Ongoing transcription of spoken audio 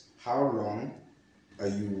How long are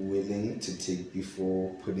you willing to take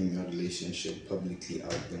before putting your relationship publicly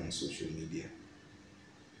out there on social media?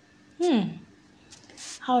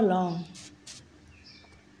 How long?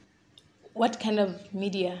 What kind of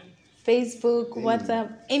media? Facebook, Any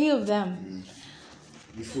WhatsApp, any of them?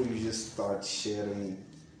 before you just start sharing,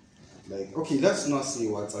 like, okay, let's not say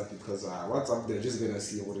WhatsApp because WhatsApp they're just gonna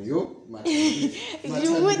see what you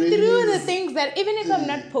You went through the things that even if I'm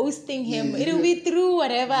not posting him, it'll be through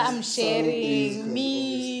whatever I'm sharing.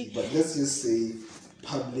 Me. But let's just say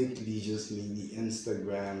publicly, just maybe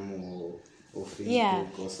Instagram or Yeah.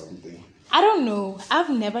 Facebook or something. I don't know. I've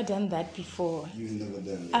never done that before. You've never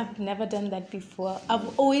done that. I've never done that before.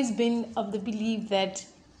 I've always been of the belief that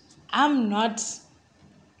I'm not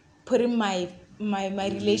putting my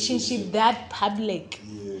relationship that public.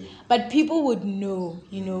 Yeah. But people would know,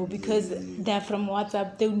 because they're from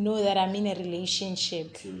WhatsApp, they'll know that I'm in a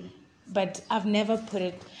relationship. True. But I've never put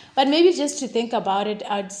it. But maybe just to think about it,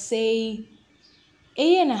 I'd say a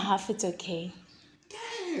year and a half, it's okay.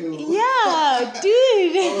 Damn. Yeah,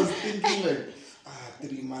 dude. I was thinking like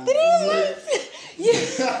 3 months. 3 months.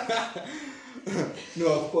 Yeah. No,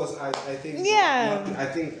 of course. I think. Yeah. I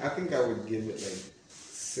think I would give it like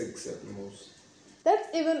 6 at most. That's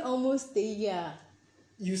even almost a year.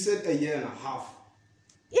 You said a year and a half.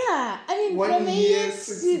 Yeah, I mean, 1 from a year, to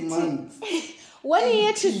 6 months. 1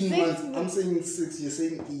 year to 18 6 months. months. I'm saying 6. You're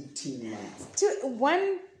saying 18 months.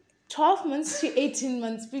 12 months to 18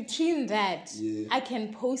 months. Between that, Yeah. I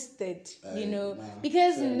can post it, Nah,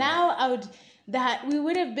 because fair now we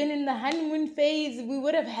would have been in the honeymoon phase. We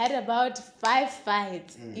would have had about 5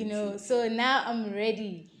 fights, So now I'm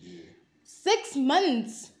ready. Yeah. 6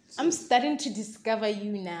 months. I'm starting to discover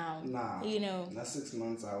you now. Nah. That 6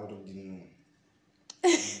 months I would have didn't know.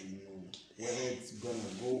 Whether it's gonna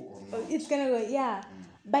go or not. It's gonna go, yeah.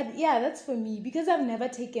 But yeah, that's for me because I've never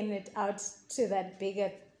taken it out to that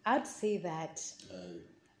bigger. I'd say that,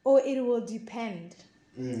 or it will depend.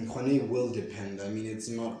 It will depend. I mean, it's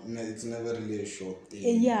never really a short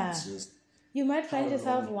thing. Yeah. It's just You might find how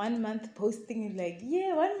yourself long? 1 month posting it like,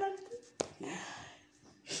 1 month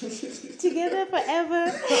together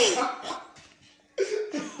forever.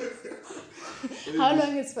 How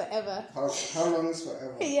long is forever? How long is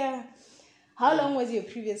forever? Yeah. How long was your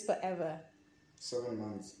previous forever? 7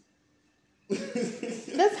 months.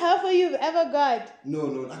 That's how far you've ever got.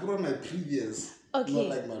 No, I got my previous. Okay.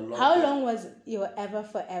 Not like my longest. How long was your ever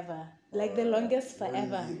forever? Like the longest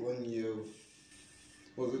forever? 1 year.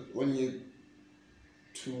 Was it 1 year?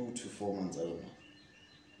 2 to 4 months. I don't know.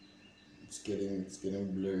 It's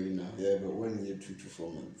getting blurry now. Yeah, but 1 year, 2 to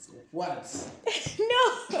 4 months. What?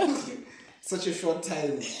 No. Such a short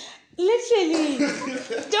time. Literally.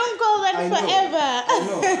 Don't call that forever. I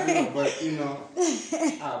know, but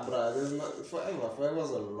bruh, there's not forever. Forever's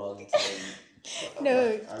a long time.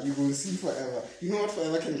 No. You will see forever. You know what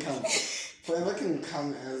forever can come? Forever can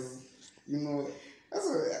come as,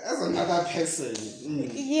 as another person.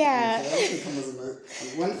 Yeah. Forever can come as another.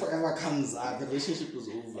 When forever comes, the relationship is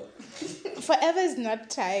over. Forever is not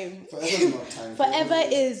time. Forever is not time. Forever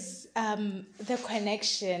is the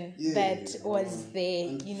connection that was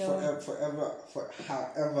there, Forever, for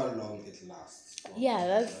however long it lasts.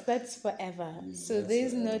 Yeah, that's forever. So that's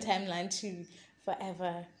there's no forever. timeline to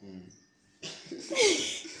forever.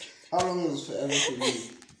 How long is forever for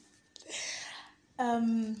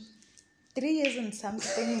you? 3 years and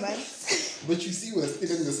something months. But you see, we're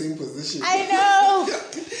still in the same position. I know.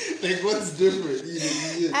 Like, what's different?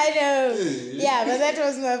 I know. Yeah, but that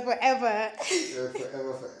was not forever.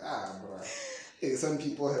 Forever, bro. Hey, some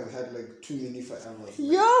people have had like too many forevers.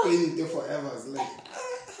 Yo. Like, forevers, like.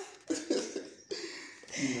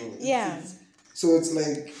 Yeah. So it's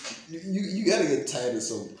like you gotta get tired at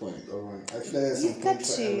some point. I feel like at some You've got point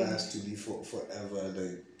to. forever has to be forever.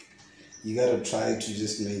 Like you gotta try to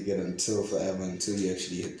just make it until forever, until you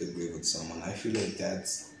actually hit the grave with someone. I feel like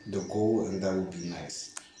that's the goal, and that would be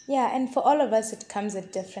nice. Yeah, and for all of us, it comes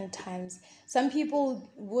at different times. Some people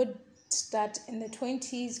would start in the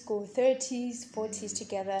 20s, go 30s, 40s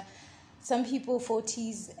together. Some people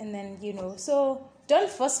 40s, and then, So don't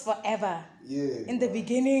force forever in the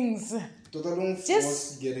beginnings. Don't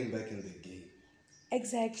force getting back in the game.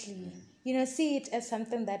 Exactly. See it as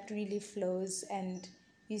something that really flows, and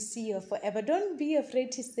you see your forever. Don't be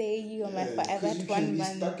afraid to say you are my forever at 1 month. You can be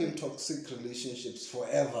stuck in toxic relationships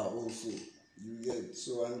forever also. You get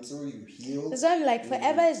so until you heal. So I'm like,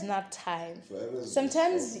 forever is not time. Forever is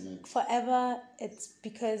Sometimes just forever, it's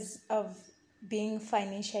because of being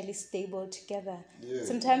financially stable together. Yeah.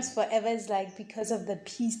 Sometimes forever is like because of the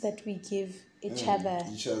peace that we give each other.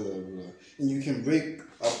 Each other, bro. And you can break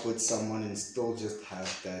up with someone and still just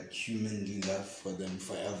have that humanly love for them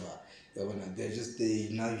forever. They're just there.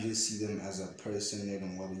 Now you just see them as a person. You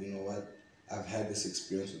know what? I've had this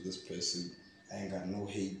experience with this person. I ain't got no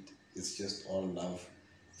hate. It's just all love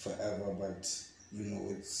forever. But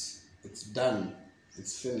it's done.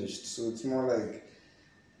 It's finished. So it's more like,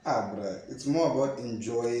 bruh. It's more about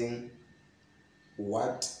enjoying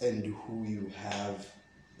what and who you have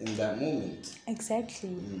in that moment.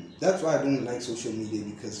 Exactly. That's why I don't like social media,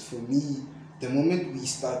 because for me, the moment we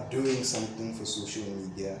start doing something for social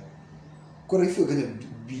media, if we're going to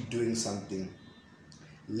be doing something,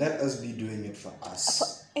 let us be doing it for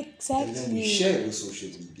us. Exactly. And then we share it with social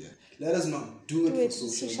media. Let us not do it for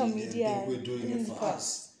social media and think we're doing it for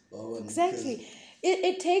us. Exactly.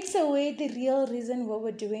 It takes away the real reason why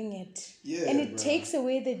we're doing it. Yeah, and it takes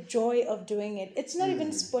away the joy of doing it. It's not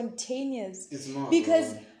even spontaneous. It's not.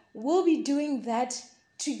 Because we'll be doing that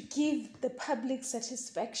to give the public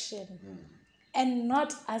satisfaction and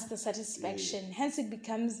not as the satisfaction. Yeah. Hence it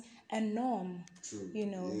becomes a norm. True.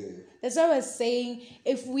 Yeah. That's why I was saying,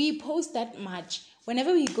 if we post that much,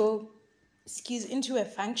 whenever we go into a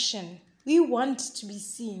function, we want to be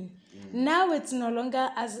seen. Now it's no longer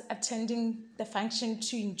as attending the function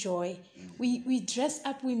to enjoy. We dress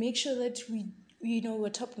up, we make sure that we're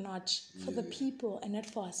top notch for the people and not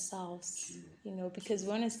for ourselves. Because we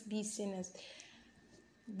want to be seen as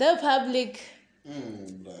the public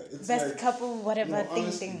best like, couple, whatever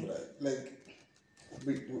thing.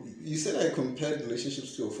 You said I compared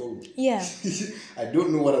relationships to a phone. Yeah. I don't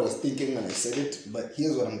know what I was thinking when I said it, but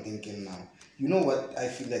here's what I'm thinking now. You know what I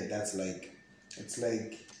feel like that's like? It's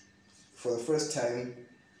like, for the first time,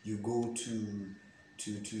 you go to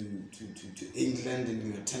England and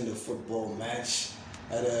you attend a football match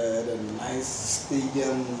at a nice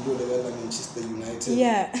stadium, you go to Manchester United.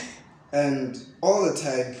 Yeah. And all the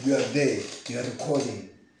time you are there, you are recording.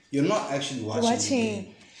 You're not actually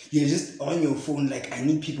watching. You're just on your phone, like, I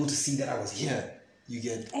need people to see that I was here. You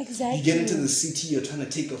get into the city, you're trying to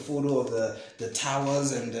take a photo of the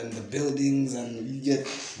towers and then the buildings, and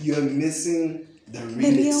you're missing the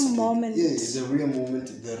real moment. Yeah, the real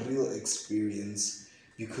moment, the real experience,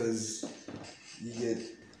 because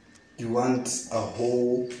you want a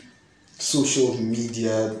whole social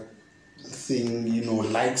media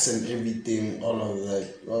thing, likes and everything, all of that.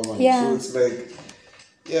 Yeah. So it's like,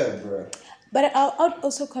 yeah, bro. But I'll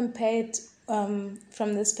also compare it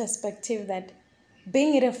from this perspective that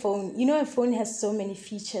being in a phone, a phone has so many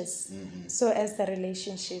features. So as the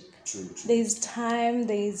relationship. True. There's time,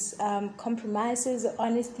 there's compromises,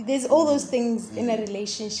 honesty. There's all those things in a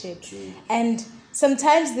relationship. True. And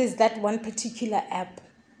sometimes there's that one particular app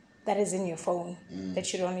that is in your phone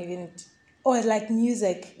that you don't even... Or like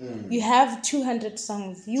music. You have 200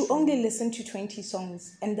 songs. You only listen to 20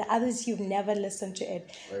 songs. And the others, you've never listened to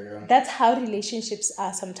it. That's how relationships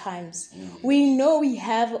are sometimes. We know we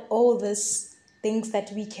have all these things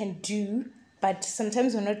that we can do, but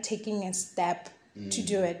sometimes we're not taking a step to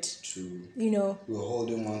do it. True. We're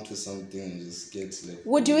holding on to something and just gets like...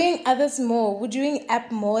 We're doing others more. We're doing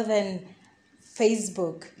app more than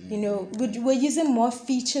Facebook. We're using more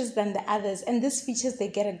features than the others, and these features, they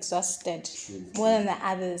get exhausted more than the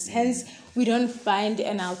others. Hence, we don't find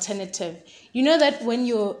an alternative. You know that when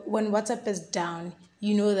WhatsApp is down,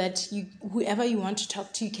 you know that whoever you want to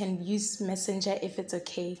talk to, you can use Messenger if it's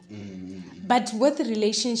okay. But with the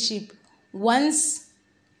relationship, once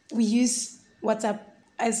we use WhatsApp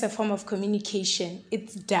as a form of communication,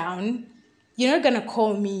 it's down. You're not gonna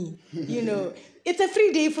call me, It's a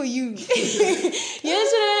free day for you.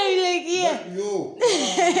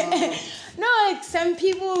 No, like some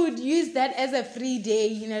people would use that as a free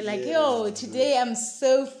day, today I'm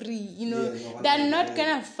so free, they're not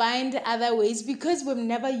gonna find other ways, because we've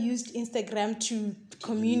never used Instagram to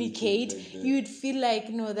communicate. You'd feel like,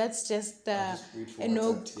 no, that's just it's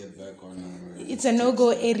a no-go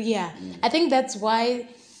area. I think that's why,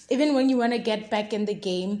 even when you want to get back in the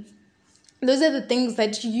game, those are the things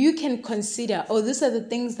that you can consider, or those are the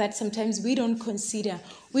things that sometimes we don't consider.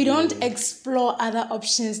 We don't explore other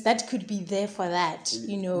options that could be there for that,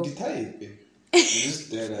 You're just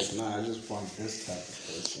there like, nah, I just want this type of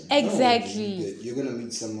person. Exactly. No, you're going to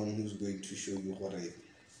meet someone who's going to show you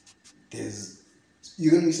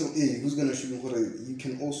you're going to meet someone who's going to show you you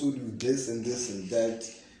can also do this and this and that.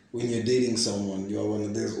 When you're dating someone,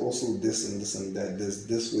 there's also this and this and that. There's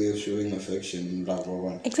this way of showing affection, blah, blah,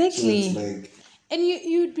 blah. Exactly. So it's like... And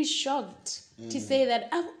you'd be shocked to say that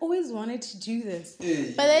I've always wanted to do this.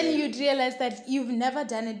 But then you'd realize that you've never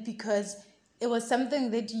done it because it was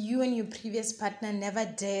something that you and your previous partner never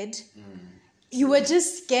did. You were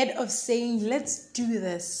just scared of saying, let's do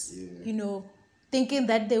this. Yeah. Thinking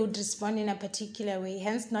that they would respond in a particular way,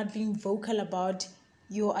 hence not being vocal about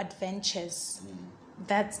your adventures.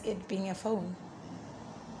 That's it, being a phone.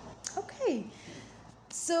 Okay.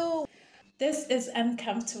 So this is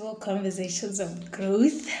Uncomfortable Conversations of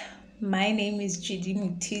Growth. My name is Judy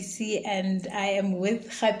Mutisi and I am with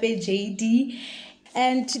Khape JD.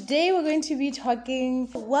 And today we're going to be talking,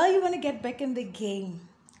 well, you want to get back in the game.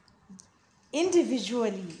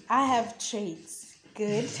 Individually, I have traits.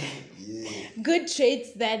 Good. Good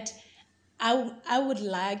traits that I would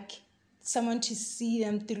like someone to see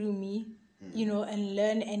them through me, and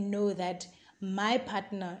learn and know that my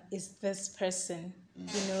partner is this person,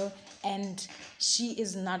 and she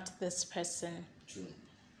is not this person. True.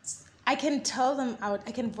 I can tell them out,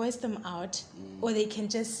 I can voice them out, or they can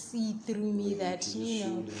just see through me that,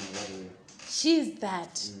 she's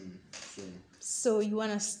that. True. So you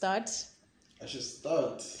want to start? I should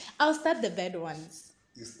start. I'll start the bad ones.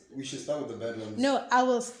 We should start with the bad ones. No, I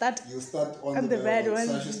will start. You'll start on the bad ones.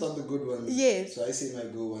 So I should start the good ones. Yes. So I say my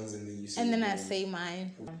good ones and then you say. And then the I good say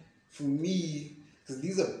mine. For me, because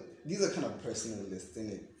these are kind of personal lists,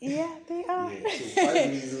 isn't it? Yeah, they are. Yeah. So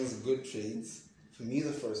 5 reasons, good traits. For me,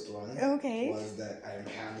 the first one was that I am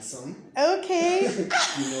handsome. Okay.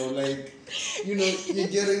 You're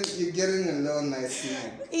getting a little nice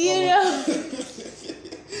snack.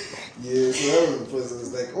 Yeah, so that was the first. It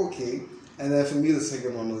was like, okay. And then for me, the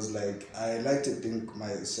second one was like, I like to think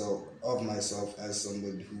of myself as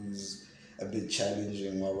somebody who's a bit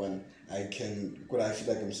challenging. When I feel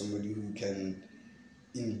like I'm somebody who can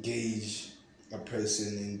engage a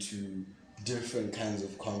person into different kinds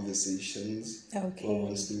of conversations. Okay. So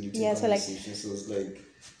it's like,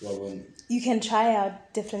 you can try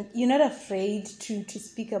out different. You're not afraid to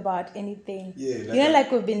speak about anything. Yeah.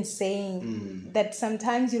 Like we've been saying, that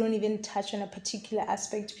sometimes you don't even touch on a particular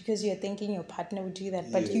aspect because you're thinking your partner would do that,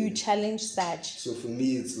 but you challenge such. So for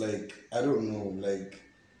me, it's like, I don't know, like,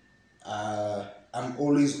 I'm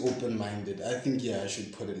always open-minded. I think, I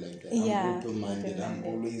should put it like that. I'm open-minded. I'm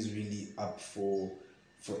always really up for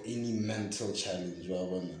any mental challenge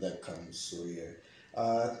when that comes. So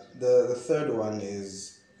the third one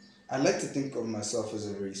is, I like to think of myself as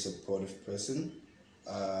a very supportive person.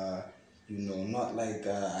 Not like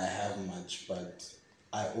I have much, but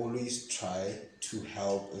I always try to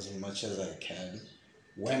help as much as I can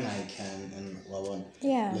when I can, and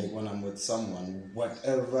like when I'm with someone,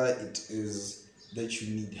 whatever it is that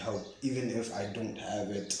you need help, even if I don't have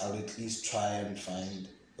it, I'll at least try and find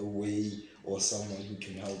a way or someone who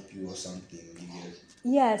can help you or something.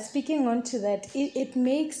 Yeah, speaking on to that, it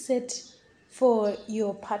makes it for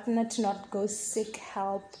your partner to not go seek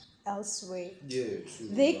help elsewhere. Yeah, true.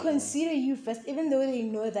 They consider you first, even though they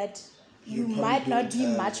know that you might not be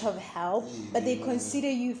much of help, but they consider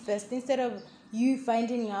you first. Instead of you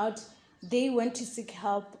finding out, they went to seek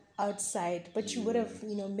help outside, but you would have,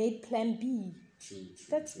 made plan B. True.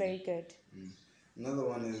 That's very good. Another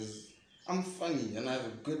one is, I'm funny and I have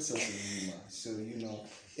a good sense of humor. So,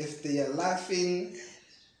 if they are laughing,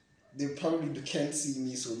 they probably can't see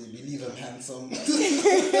me, so they believe I'm handsome. Very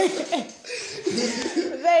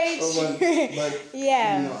true. But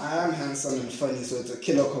I am handsome and funny, so it's a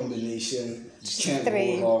killer combination. You can't go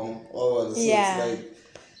wrong. So it's like,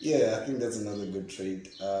 I think that's another good trait.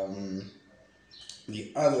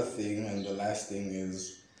 The other thing and the last thing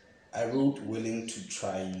is, I wrote willing to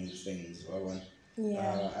try new things.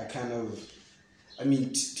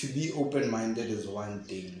 To be open-minded is one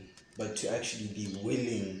thing, but to actually be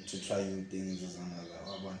willing to try new things is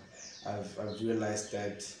another one. I've realized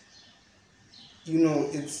that,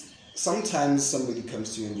 it's sometimes somebody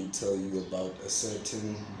comes to you and they tell you about a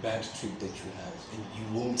certain bad trait that you have, and you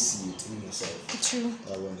won't see it in yourself. True.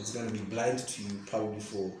 It's going to be blind to you probably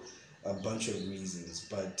for a bunch of reasons,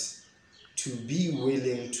 but to be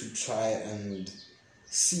willing to try and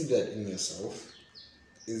see that in yourself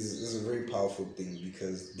is a very powerful thing,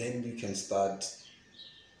 because then you can start,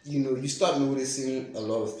 you start noticing a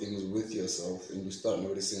lot of things with yourself, and you start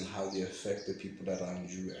noticing how they affect the people around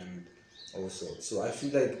you, and also. So I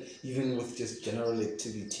feel like even with just general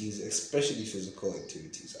activities, especially physical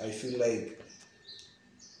activities, I feel like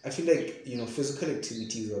physical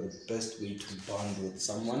activities are the best way to bond with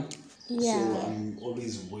someone. Yeah. So I'm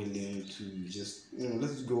always willing to just,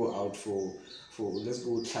 let's go out let's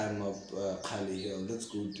go climb up Kale Hill, let's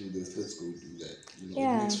go do this, let's go do that. It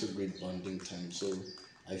makes for great bonding time. So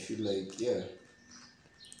I feel like,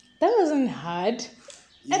 that wasn't hard.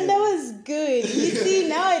 And that was good. You see,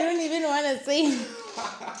 now I don't even want to say.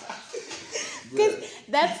 Because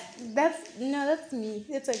that's that's me.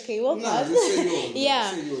 It's okay. We'll No, pass. just say yours.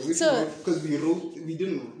 Yeah. Say yours. So Because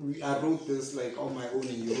I wrote this like on my own and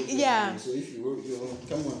you wrote this Yeah. on your own. So if you wrote your own,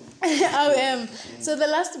 come on. I am. So the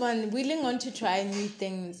last one, willing on to try new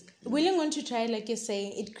things. Willing on to try, like you're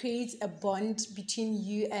saying, it creates a bond between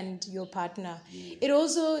you and your partner. It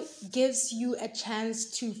also gives you a chance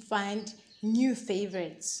to find new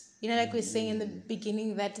favorites. You know, like we're saying in the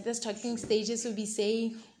beginning, that this talking stages will be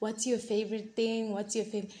saying, what's your favorite thing? What's your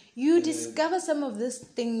favorite? You discover some of these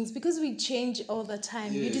things because we change all the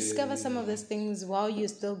time. You discover some of these things while you're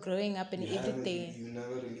still growing up and everything. You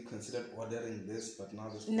never really considered ordering this, but now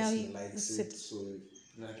this Now person you likes sit. it. So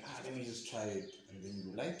you're like, let me just try it. And then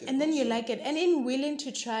you like it. And then you also. like it. And in willing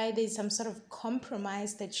to try, there's some sort of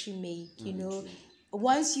compromise that you make, you know.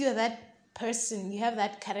 Once you're that person, you have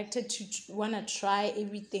that character to want to try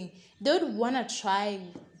everything. They would want to try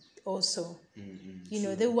also. You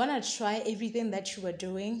know, they want to try everything that you are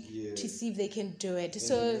doing to see if they can do it. And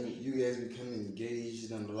so then you guys become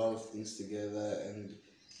engaged and a lot of things together, and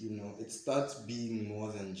you know, it starts being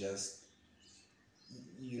more than just,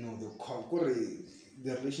 you know,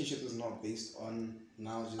 the relationship is not based on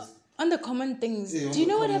now just on the common things. Yeah, on Do you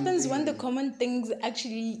the know what common happens when the things. common things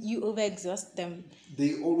actually you overexhaust them?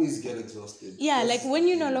 they always get exhausted. Yeah, That's like when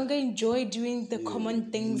you the no thing. longer enjoy doing the common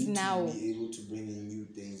things you need now. to be able to bring in new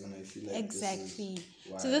things, and I feel like Exactly.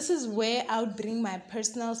 This is So this is where I would bring my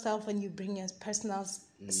personal self and you bring your personal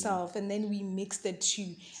self, and then we mix the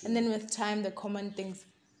two. And then with time, the common things.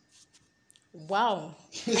 Wow.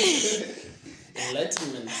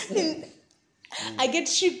 enlightenment. I get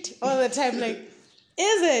shoot all the time. Like,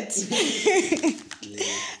 is it?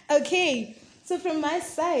 Okay. So from my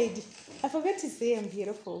side, I forgot to say I'm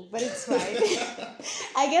beautiful, but it's fine.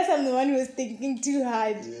 I guess I'm the one who was thinking too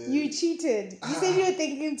hard. You cheated. You said you were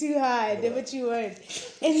thinking too hard, but you weren't.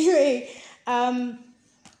 Anyway,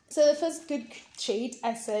 so the first good trait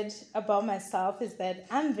I said about myself is that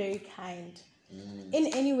I'm very kind. In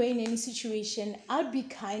any way, in any situation, I'd be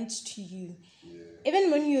kind to you.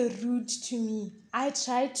 Even when you're rude to me, I'm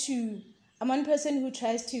one person who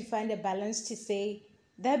tries to find a balance to say,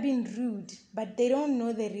 they're being rude, but they don't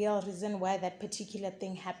know the real reason why that particular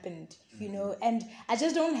thing happened, you know, and I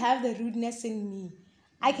just don't have the rudeness in me.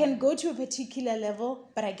 I can go to a particular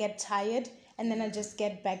level, but I get tired, and then I just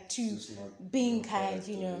get back to being kind,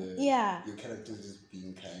 you know. Yeah. Your character is just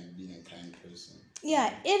being kind, being a kind person.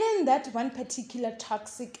 Yeah, even that one particular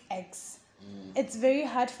toxic ex, it's very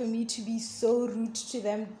hard for me to be so rude to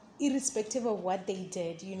them, irrespective of what they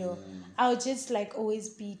did, you know. I'll just like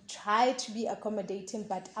always try to be accommodating,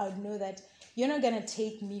 but I'll know that you're not going to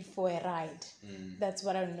take me for a ride. That's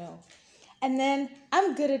what I know. And then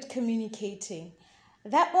I'm good at communicating.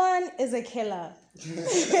 That one is a killer.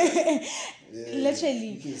 Literally.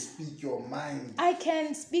 You can speak your mind. I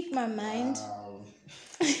can speak my mind. Wow.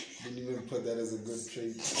 Didn't even put that as a good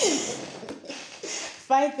trait.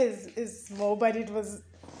 5 is small, but it was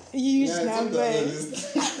a huge number.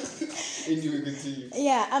 Anyway, continue.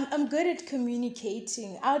 Yeah, I'm good at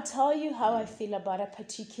communicating. I'll tell you how I feel about a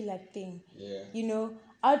particular thing. Yeah. You know,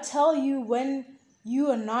 I'll tell you when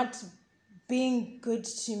you are not being good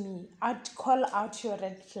to me. I'd call out your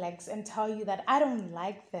red flags and tell you that I don't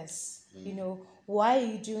like this. You know, why are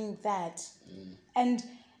you doing that? And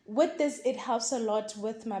with this, it helps a lot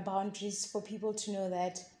with my boundaries for people to know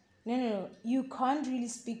that no, you can't really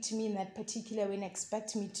speak to me in that particular way and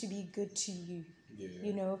expect me to be good to you. Yeah.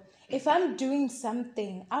 You know, if I'm doing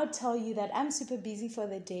something, I'll tell you that I'm super busy for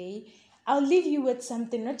the day. I'll leave you with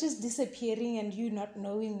something, not just disappearing and you not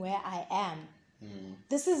knowing where I am.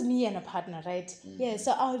 This is me and a partner, right? Yeah,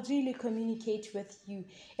 so I'll really communicate with you.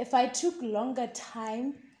 If I took longer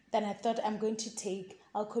time than I thought I'm going to take,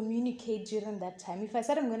 I'll communicate during that time. If I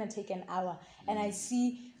said I'm going to take an hour and I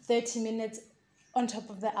see 30 minutes on top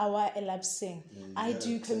of the hour elapsing, I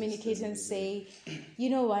do communicate and say, you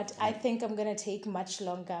know what, I think I'm going to take much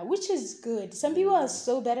longer, which is good. Some people are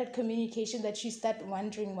so bad at communication that you start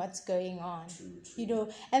wondering what's going on. True. You know,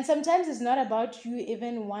 and sometimes it's not about you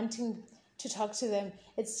even wanting to talk to them.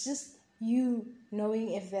 It's just you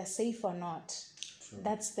knowing if they're safe or not. True.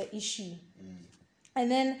 That's the issue.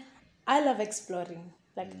 And then I love exploring.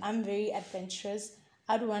 Like, I'm very adventurous.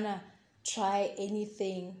 I'd want to try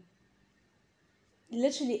anything,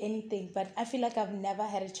 literally anything, but I feel like I've never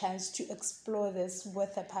had a chance to explore this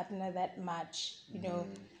with a partner that much, you know.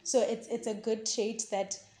 So it's a good trait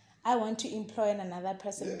that I want to employ in another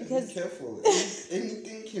person, because be careful.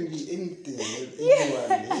 Anything can be anything with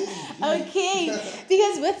anyone. Okay,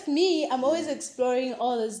 because with me, I'm always exploring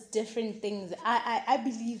all those different things. I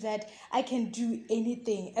believe that I can do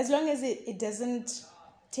anything as long as it doesn't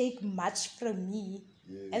take much from me.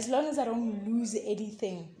 As long as I don't lose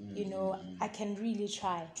anything, I can really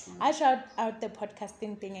try. I tried out the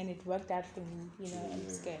podcasting thing and it worked out for me, and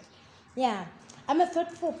it's good. Yeah, I'm a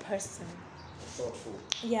thoughtful person. Thoughtful.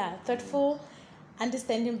 Yeah, thoughtful,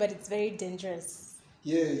 understanding, but it's very dangerous.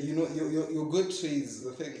 Yeah, your good traits.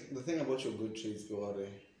 The thing about your good traits,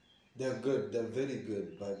 they're good. They're very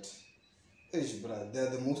good, but they're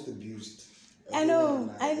the most abused. I know.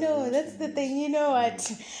 That's the thing. You know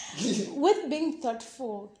what? With being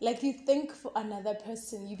thoughtful, like you think for another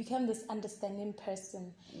person, you become this understanding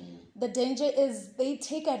person. The danger is they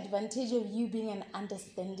take advantage of you being an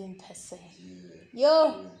understanding person.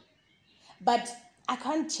 But I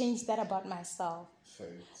can't change that about myself.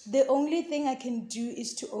 The only thing I can do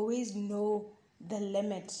is to always know the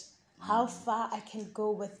limit, how far I can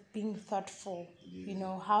go with being thoughtful,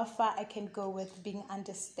 how far I can go with being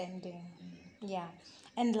understanding. Yeah.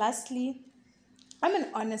 And lastly, I'm an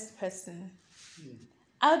honest person.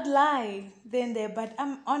 I'd lie then there, but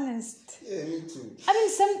I'm honest. Yeah, me too. I mean,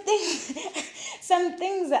 some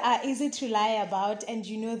things are easy to lie about, and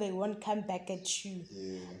they won't come back at you.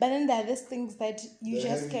 Yeah. But then there are these things that you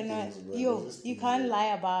just cannot. You can't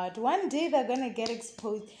lie about. One day they're gonna get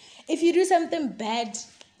exposed. If you do something bad,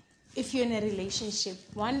 if you're in a relationship,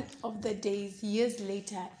 one of the days, years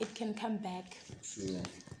later, it can come back. True.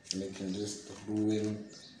 And it can just ruin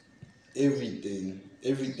everything,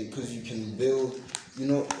 because you can build,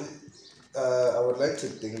 I would like to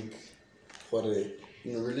think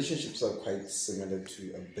relationships are quite similar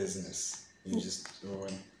to a business.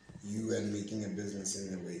 You and making a business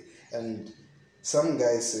in a way. And some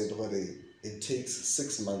guy said, it takes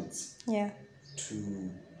 6 months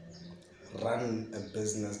to run a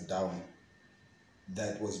business down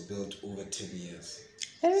that was built over 10 years.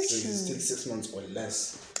 Very so true. It takes 6 months or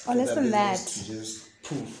less. Or less than that. To just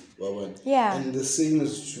poof. Yeah. And the same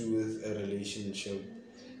is true with a relationship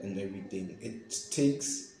and everything. It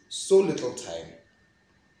takes so little time.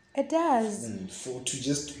 It does. To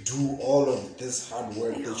just do all of this hard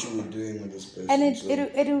work that you were doing with this person. And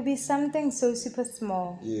it will be something so super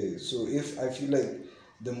small. Yeah. So if I feel like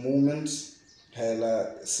the moment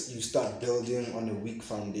you start building on a weak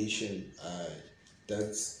foundation,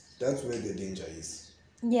 that's where the danger is.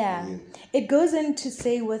 Yeah. It goes in to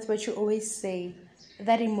say with what you always say,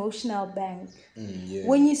 that emotional bank.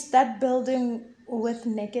 When you start building with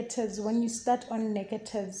negatives, when you start on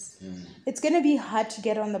negatives, it's going to be hard to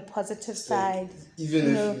get on the positive side.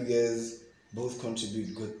 Even if you guys both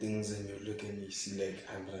contribute good things and you look and you see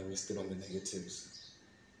I'm wasted on the negatives,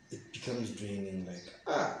 it becomes draining.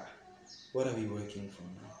 What are we working for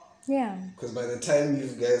now? Yeah. Because by the time you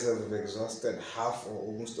guys have exhausted half or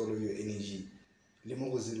almost all of your energy, Limo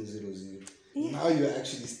was 0, 0, 0. Now you're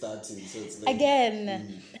actually starting. So it's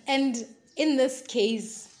again. And in this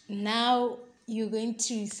case, now you're going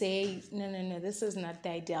to say, no, this is not the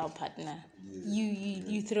ideal partner.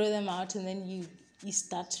 You throw them out and then you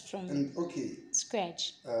start from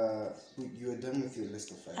scratch. You are done with your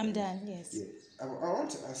list of 5. I'm done, yes. Yeah. I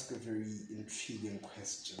want to ask a very intriguing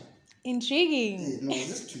question. Intriguing? Yeah, no,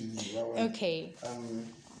 just to me. Okay.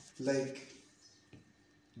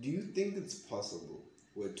 Do you think it's possible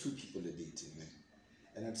where 2 people are dating,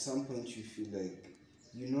 and at some point you feel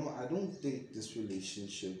I don't think this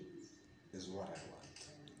relationship is what I want.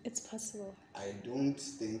 It's possible. I don't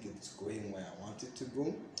think it's going where I want it to go.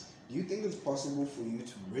 Do you think it's possible for you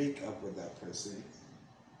to break up with that person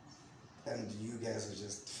and you guys are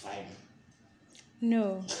just fine?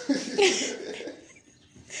 No.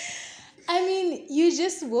 I mean, you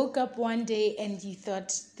just woke up one day and you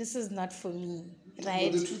thought, this is not for me, right?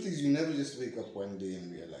 Well, the truth is, you never just wake up one day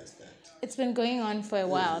and realize that. It's been going on for a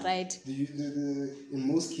while, right? In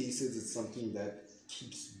most cases, it's something that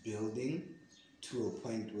keeps building to a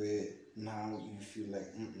point where now you feel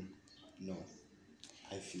no,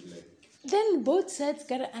 I feel like... Then both sides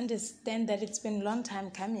gotta understand that it's been a long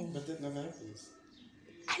time coming. But that never happens.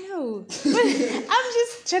 I know. But I'm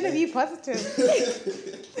just trying to be positive.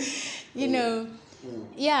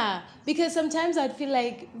 Yeah, because sometimes I'd feel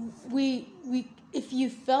like we if you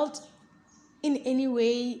felt in any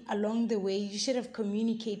way along the way, you should have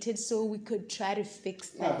communicated so we could try to fix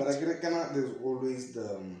that. Yeah, but there's always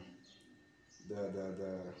the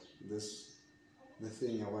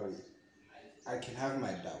thing about it. I can have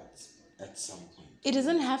my doubts at some point. It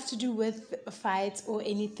doesn't have to do with fights or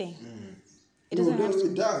anything. It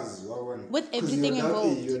does. With everything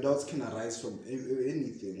involved. Your doubts can arise from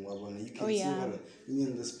anything. You can see me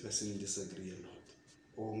and this person disagree a lot.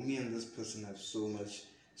 Or me and this person have so much.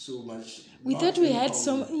 We thought we had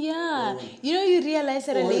you realize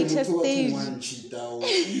at a later stage.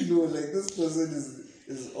 This person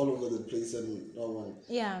is all over the place and no one.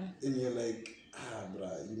 Yeah. And you're like,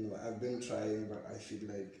 bruh, I've been trying, but I feel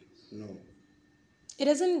like, no. It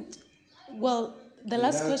doesn't. Well, the And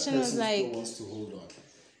last that question was person like, still wants to hold on.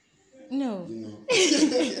 no.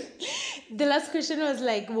 The last question was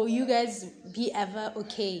like, will you guys be ever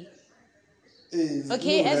okay?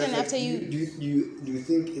 Okay, as in after you. Do you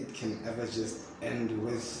think it can ever just end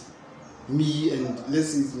with me and let's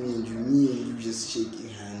say it's me and you just shaking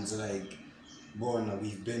hands like, Bona,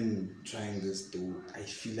 we've been trying this though. I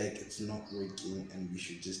feel like it's not working and we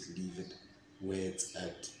should just leave it where it's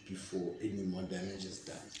at before any more damage is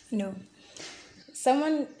done. No.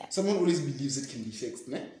 Someone always believes it can be fixed,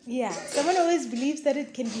 ne? Yeah, someone always believes that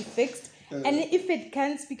it can be fixed. And if it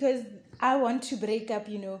can't, because I want to break up,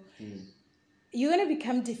 you're going to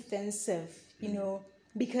become defensive,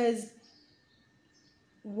 because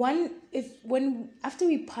after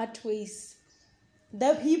we part ways,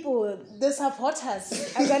 the people, the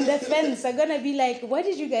supporters are on the fence, are going to be like, why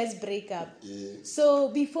did you guys break up? Yeah. So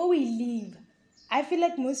before we leave, I feel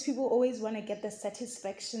like most people always want to get the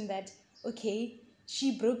satisfaction that, okay,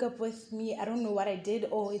 she broke up with me, I don't know what I did,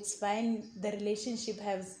 or it's fine, the relationship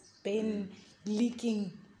has been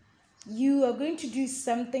leaking. You are going to do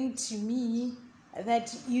something to me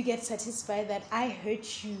that you get satisfied that I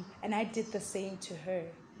hurt you and I did the same to her.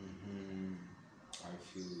 I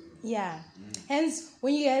feel you. Yeah. Hence,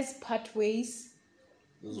 when you guys part ways,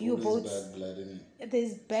 you both bad blood in it.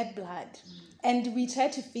 There's bad blood. And we try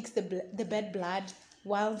to fix the bad blood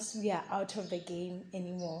whilst we are out of the game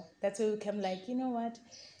anymore. That's why we come like, you know what?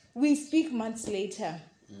 We speak months later.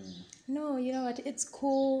 No, you know what? It's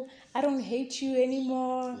cool. I don't hate you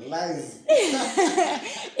anymore. Lies.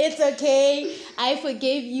 It's okay. I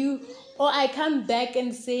forgave you. Or I come back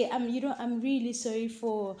and say, I'm really sorry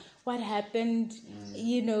for what happened,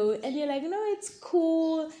 and you're like, no, it's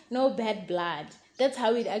cool. No bad blood. That's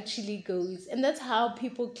how it actually goes. And that's how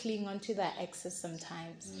people cling onto their exes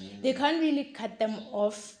sometimes. They can't really cut them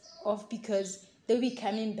off because they'll be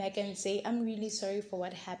coming back and say, I'm really sorry for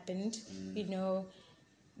what happened,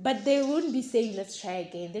 But they wouldn't be saying, let's try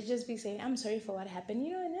again. They'd just be saying, I'm sorry for what happened,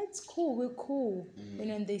 and it's cool, we're cool.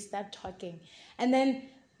 And they start talking. And then,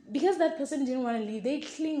 because that person didn't want to leave, they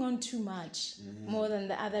cling on too much more than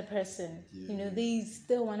the other person. Yeah. They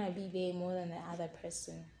still want to be there more than the other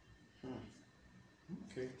person.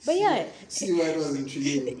 Okay. But see why it was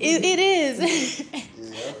intriguing. It is. Yeah,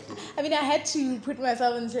 okay. I mean, I had to put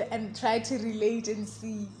myself into and try to relate and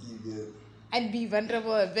see. You did. And be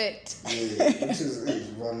vulnerable a bit. Yeah, which is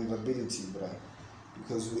vulnerability, bruh.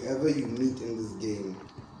 Because whoever you meet in this game,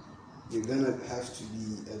 you're gonna have to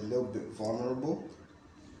be a little bit vulnerable,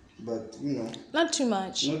 but not too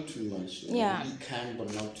much. Not too much. Yeah. Be kind,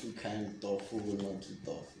 but not too kind. Thoughtful, but not too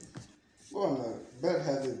thoughtful. Well, bad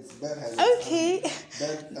habits. Okay.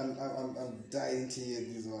 I'm dying to hear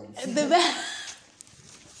these ones.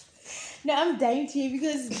 No, I'm dying to hear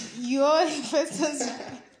because you're the first.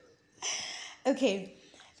 Okay,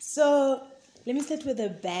 so let me start with the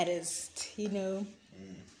baddest,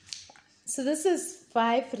 So this is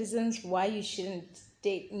 5 reasons why you shouldn't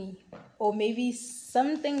date me. Or maybe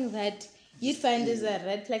something that you'd find is a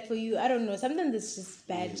red flag for you. I don't know, something that's just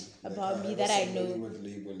bad about me that I know. Would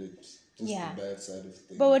label it just the bad side of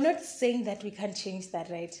things. But we're not saying that we can't change that,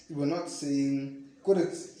 right? We're not saying...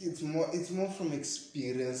 It's more from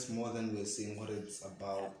experience more than we're saying what it's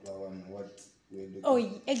about, what...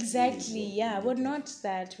 Exactly. Yeah, we're not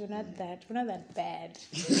that. We're not that bad.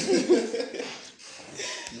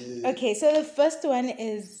 Yeah. Okay, so the first one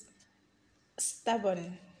is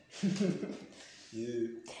stubborn. Yeah.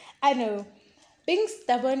 I know. Being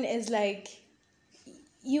stubborn is like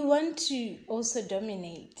you want to also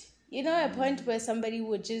dominate. A point where somebody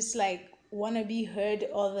would just want to be heard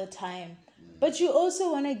all the time. But you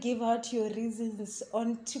also want to give out your reasons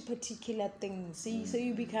on 2 particular things. So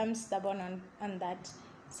you become stubborn on that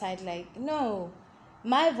side. No,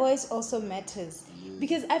 my voice also matters. Yeah.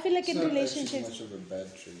 Because I feel like in relationships... It's not much of a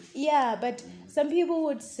bad trait. Yeah, but some people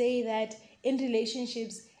would say that in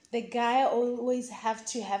relationships, the guy always have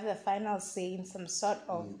to have the final say in some sort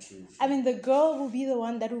of... True. I mean, the girl will be the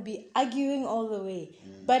one that will be arguing all the way.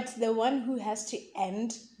 But the one who has to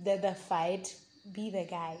end the fight be the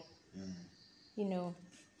guy.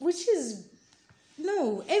 Which is...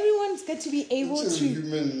 No, everyone's got to be able to...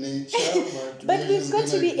 human nature, but we've got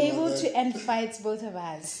to be able to end fights, both of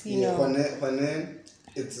us, when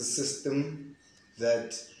it's a system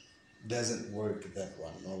that doesn't work, that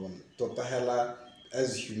one. Totahela,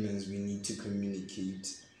 as humans, we need to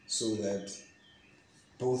communicate so that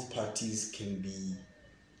both parties can be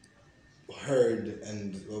heard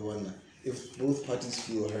and if both parties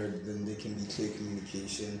feel heard, then there can be clear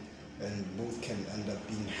communication, and both can end up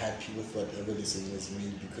being happy with whatever decision is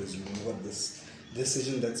made, because you know what, this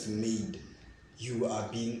decision that's made, you are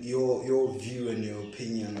being, your view and your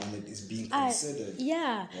opinion on it is being considered.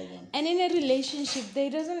 Yeah. Well, And in a relationship,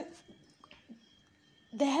 there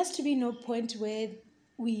has to be no point where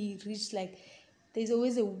we reach like there's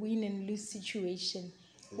always a win and lose situation.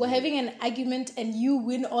 We're having an argument and you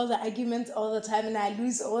win all the arguments all the time and I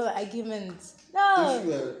lose all the arguments. No. If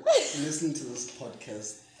you are listening to this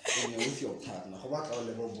podcast and you're with your partner, how about our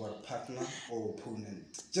level of partner or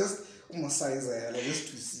opponent? Just just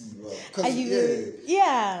to see, well, because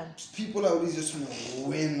yeah, people are always just trying to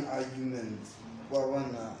win arguments.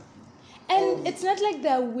 And it's not like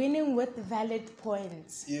they're winning with valid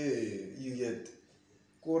points. Yeah, you get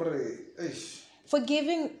correct.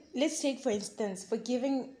 Forgiving, let's take for instance,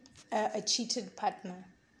 forgiving a cheated partner.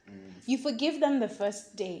 You forgive them the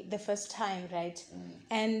first time, right?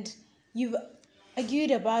 And you've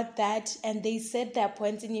argued about that and they said their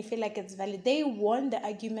points and you feel like it's valid. They won the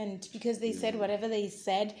argument because they said whatever they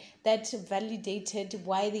said that validated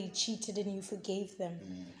why they cheated and you forgave them.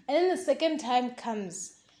 And then the second time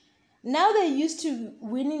comes. Now they're used to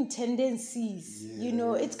winning tendencies. You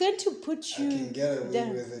know, it's going to put you I can get away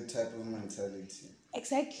with it type of mentality.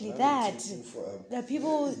 Exactly that. There are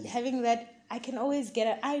people having that. I can always get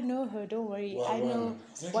it. I know her. Don't worry. I know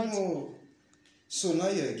what. So now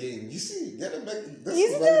you're a game. You see, get it back.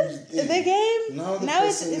 The game. Now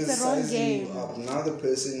it's the wrong game. Now the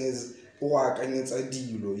person is and it's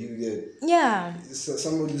ideal. You get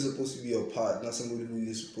somebody who's supposed to be your partner, somebody who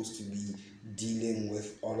you're supposed to be dealing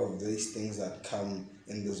with all of these things that come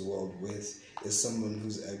in this world with, is someone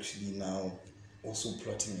who's actually now also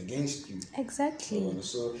plotting against you. Exactly.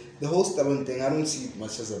 So the whole stubborn thing, I don't see it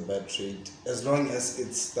much as a bad trait, as long as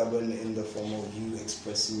it's stubborn in the form of you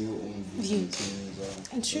expressing your own views.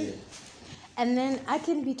 And true. Yeah. And then I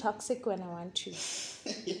can be toxic when I want to.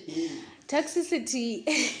 Toxicity.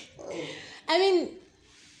 I mean,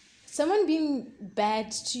 someone being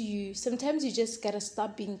bad to you, sometimes you just gotta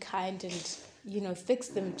stop being kind and, fix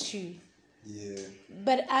them too. Yeah.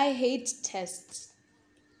 But I hate tests.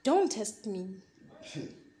 Don't test me.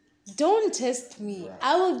 Don't test me. Right.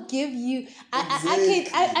 I will give you.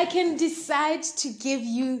 I can decide to give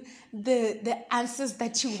you the answers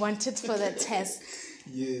that you wanted for the test.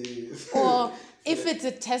 Yeah. Or if it's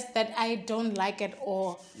a test that I don't like at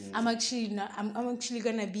all, I'm actually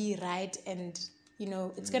gonna be right, and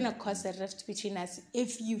it's gonna cause a rift between us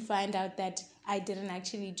if you find out that I didn't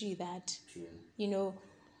actually do that. True.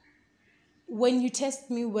 When you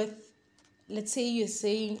test me with, let's say you're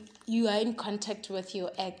saying you are in contact with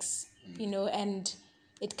your ex, and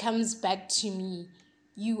it comes back to me,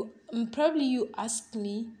 you ask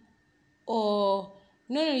me, or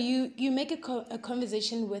you make a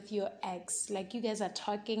conversation with your ex, like you guys are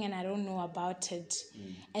talking and I don't know about it,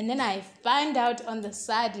 and then I find out on the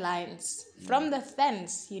sidelines from the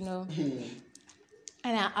fence, and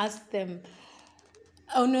I ask them,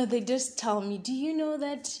 oh no, they just tell me, do you know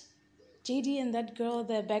that JD and that girl,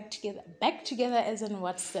 they're back together as in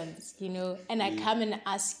what sense, and I come and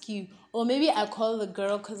ask you, or maybe I call the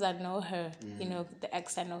girl because I know her, the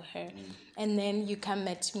ex, I know her, and then you come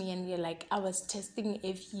at me and you're like, I was testing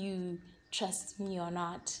if you trust me or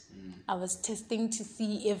not. I was testing to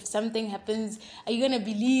see if something happens, are you going to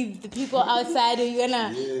believe the people outside, or are you going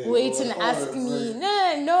to wait and ask me?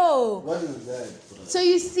 No. What is that? So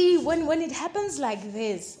you see, when it happens like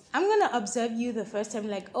this, I'm going to observe you the first time,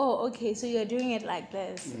 like, oh, okay, so you're doing it like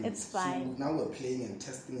this. It's fine. So now we're playing and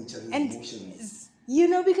testing each other's emotions.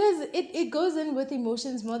 Because it goes in with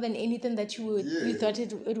emotions more than anything that you thought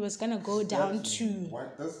it was going to go down to.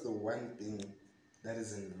 That's the one thing that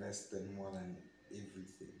is invested more than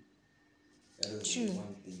everything. That is the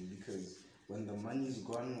one thing, because when the money is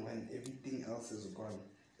gone, when everything else is gone,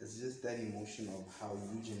 it's just that emotion of how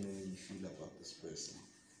you genuinely feel about this person.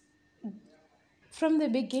 From the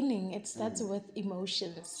beginning, it starts with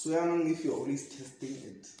emotions. So how long if you're always testing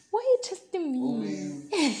it? Why are you testing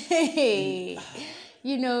me?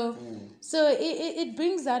 So it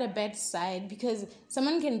brings out a bad side, because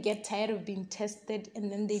someone can get tired of being tested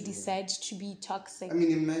and then they decide to be toxic. I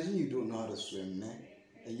mean, imagine you don't know how to swim, man.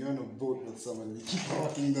 And you're on a boat with someone, you keep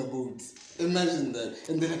rocking the boat. Imagine that.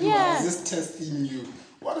 And then I was just testing you.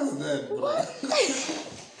 What is that, bro?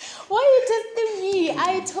 Why are you testing me?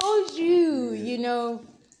 I told you, Yeah,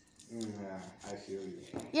 I feel you.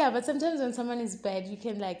 Yeah, but sometimes when someone is bad, you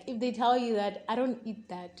can if they tell you that I don't eat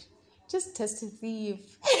that, just test to see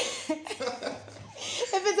if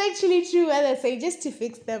it's actually true what they say, just to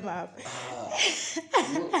fix them up.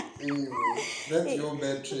 Anyway, that's your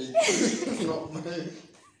bad trait, not mine.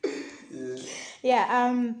 Yeah,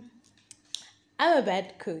 I'm a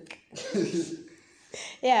bad cook.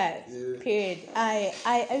 Yeah, period.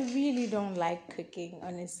 I really don't like cooking,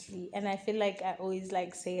 honestly. And I feel like I always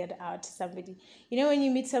like say it out to somebody. You know, when you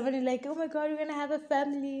meet somebody like, oh my God, we're going to have a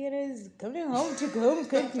family. It is coming home to home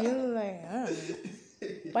cooked meals. Like,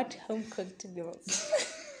 what home cooked meals?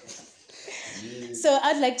 So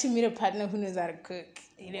I'd like to meet a partner who knows how to cook,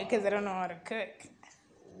 you know, because I don't know how to cook.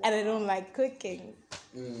 And I don't like cooking.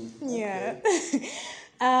 Yeah.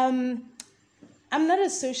 I'm not a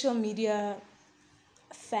social media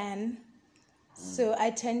fan, so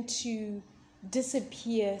I tend to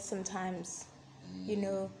disappear sometimes, you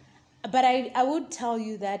know. But I would tell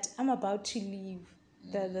you that I'm about to leave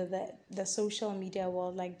the social media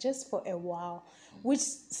world, like just for a while, which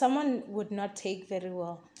someone would not take very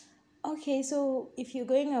well. Okay, so if you're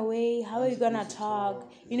going away, how are you gonna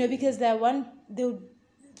talk? You know, because they're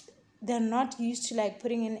not used to like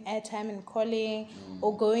putting in airtime and calling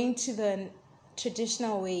or going to the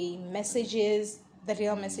traditional way, messages, the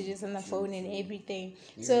real messages on the phone and everything.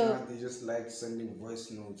 So they just like sending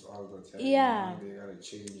voice notes all the time. Yeah. They gotta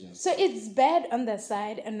change. So it's bad on their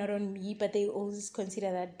side and not on me, but they always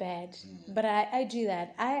consider that bad. But I do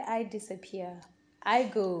that. I disappear. I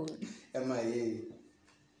go. MIA.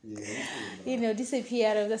 Yeah. You know, disappear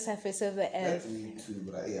out of the surface of the That's earth. me too,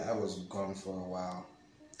 but I was gone for a while.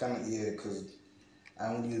 Kind of, because I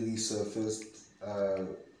only resurfaced a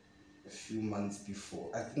few months before.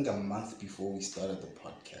 I think a month before we started the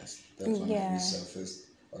podcast. That's when I resurfaced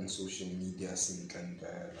on social media, sync and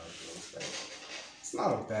it's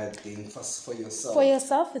not a bad thing for yourself. For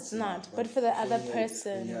yourself, it's not, but for the other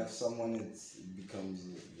person. When you have someone, it becomes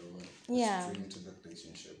Yeah. string to the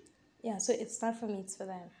relationship. Yeah, so it's not for me, it's for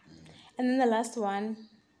them. And then the last one,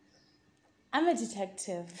 I'm a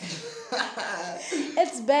detective.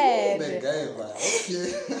 It's bad. Okay.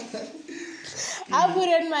 I'll put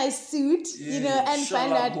on my suit, you know, and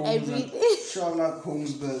find out everything. Sherlock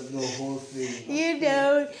Holmes, the whole thing. You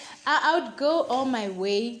know, I would go all my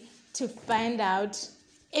way to find out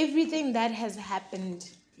everything that has happened,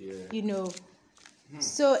 you know.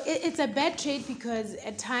 So it's a bad trait because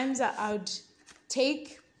at times I would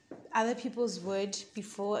take other people's word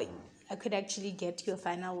before I could actually get your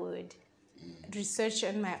final word. Research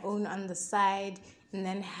on my own on the side and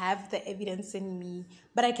then have the evidence in me,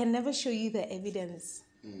 but I can never show you the evidence.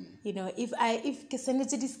 You know, if send it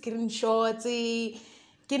to the screenshots,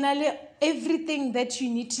 everything that you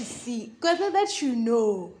need to see, because that you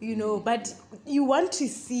know, but you want to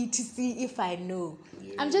see if I know.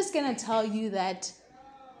 I'm just gonna tell you that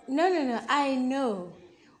no, I know.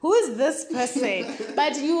 Who's this person?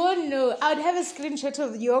 But you won't know. I would have a screenshot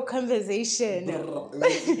of your conversation.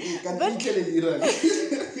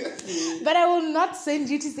 But I will not send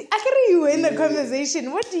you to say, actually you were in the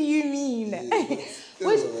conversation. What do you mean?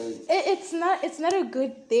 It's not a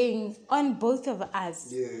good thing on both of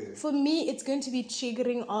us. For me, it's going to be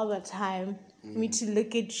triggering all the time for me to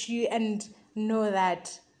look at you and know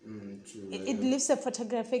that it leaves a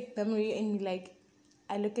photographic memory in me, like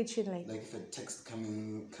I look at you like if a text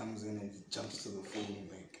comes in and it jumps to the phone,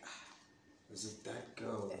 like, is it that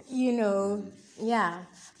girl? You know, yeah.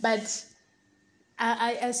 But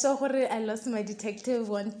I saw I lost my detective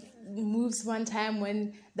moves one time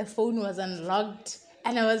when the phone was unlocked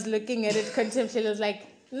and I was looking at it contemplatively. I was like,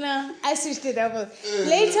 no, I switched it up.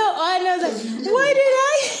 Later on, I was like, why did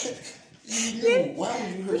I? Why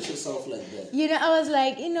would you hurt yourself like that? You know, I was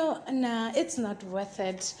like, nah, it's not worth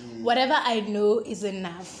it. Whatever I know is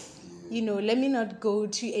enough. You know, let me not go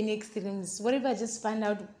to any extremes. What if I just find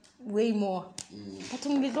out way more? But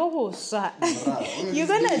you're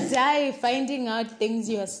gonna die finding out things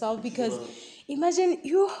yourself, because imagine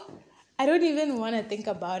I don't even want to think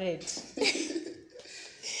about it.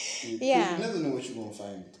 Yeah. You never know what you're gonna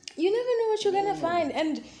find. You never know what you're gonna find.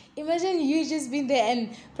 And imagine you just being there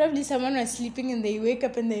and probably someone was sleeping and they wake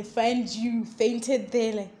up and they find you fainted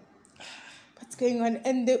there, like, what's going on?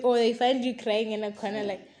 And or they find you crying in a corner,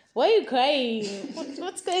 like, why are you crying?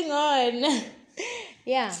 What's going on?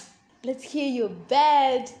 Yeah. Let's hear your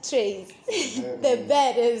bad traits. The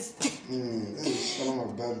baddest. I'm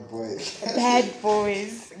a bad boy. Bad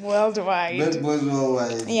boys worldwide. Bad boys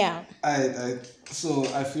worldwide. Yeah. So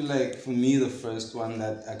I feel like for me, the first one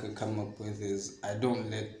that I could come up with is I don't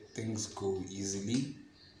let things go easily.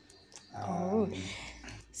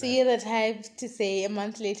 So you're the type to say a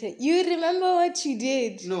month later, you remember what you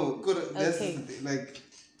did? No, good. Okay.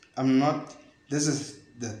 I'm not. This is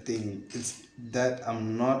the thing. It's that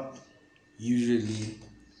I'm not usually.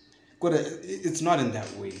 It's not in that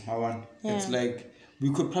way. It's like we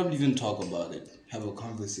could probably even talk about it, have a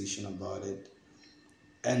conversation about it,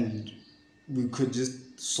 and we could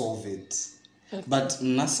just solve it. Okay. But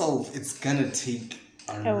not solve. It's gonna take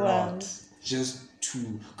a lot just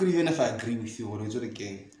to. Because even if I agree with you, or it's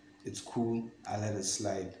okay, it's cool. I let it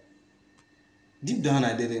slide. Deep down,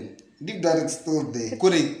 I didn't. Deep down, it's still there.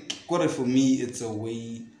 For me, it's a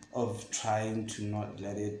way of trying to not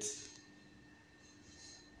let it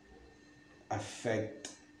affect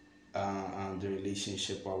the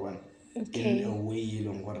relationship or one in a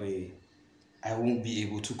way I won't be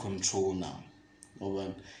able to control now.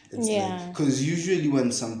 It's like, because usually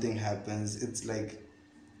when something happens, it's like,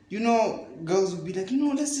 girls will be like,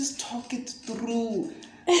 let's just talk it through.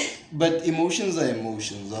 But emotions are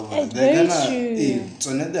emotions. They're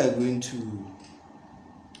going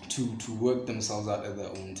to work themselves out at their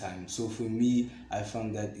own time. So for me, I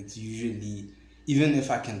found that it's usually, even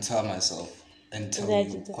if I can tell myself and tell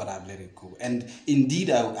you what I've let it go. And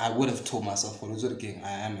indeed, I would have told myself, I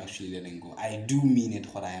am actually letting go. I do mean it,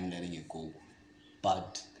 what I am letting it go.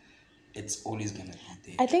 But it's always going to be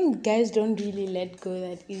there. I think guys don't really let go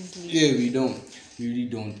that easily. Yeah, we don't. We really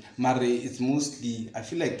don't. Mare, it's mostly, I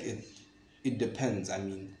feel like it depends. I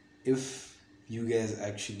mean, if you guys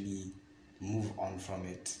actually move on from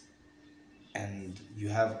it and you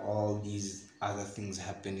have all these other things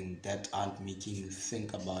happening that aren't making you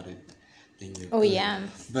think about it, then you're good. Yeah.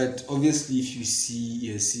 But obviously, if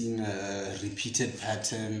you're seeing a repeated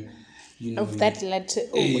pattern, of that led to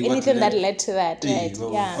anything that led to that, right?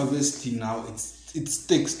 Well, obviously now it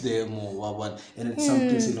sticks there more, and it's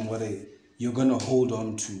something what you're gonna hold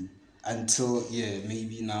on to until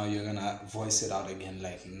maybe now you're gonna voice it out again,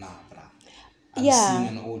 like nah, bruh. I'm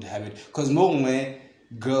seeing an old habit, because more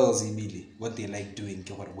girls immediately what they like doing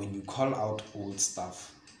when you call out old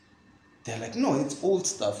stuff. They're like, no, it's old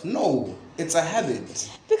stuff. No, it's a habit.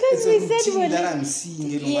 Because it's a routine that I'm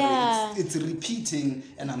seeing. It's repeating,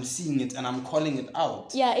 and I'm seeing it, and I'm calling it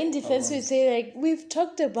out. Yeah, in defense, we say like we've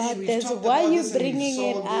talked about this. Why are you bringing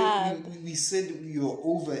it up? We said you're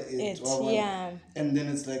over it. And then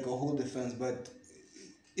it's like a whole defense, but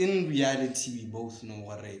in reality, we both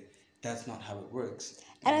know that's not how it works.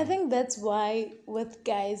 And I think that's why with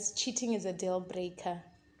guys, cheating is a deal breaker.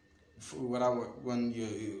 When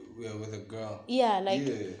you're with a girl.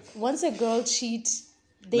 Once a girl cheats,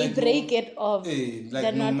 they break it off.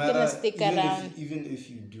 They're not gonna stick around. Even if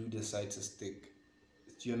you do decide to stick,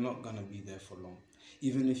 you're not gonna be there for long.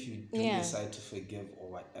 Even if you do decide to forgive or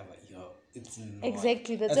whatever, it's not.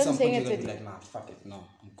 Exactly, that's what I'm saying. You're gonna be like, nah, fuck it, no,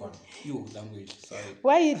 I'm gone. Language, sorry.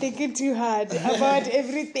 Why are you thinking too hard about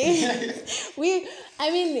everything?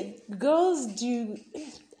 Girls do.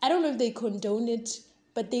 I don't know if they condone it,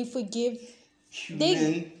 but they forgive.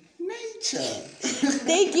 Human nature.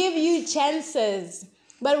 They give you chances.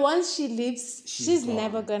 But once she leaves, she's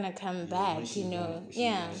never going to come back, She's gone,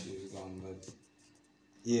 but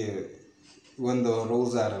when the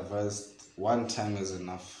roles are reversed, one time is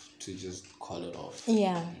enough to just call it off.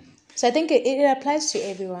 Yeah. So I think it applies to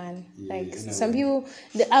everyone. Some people,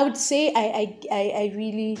 I would say I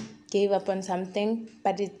really gave up on something,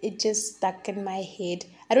 but it just stuck in my head.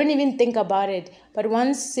 I don't even think about it. But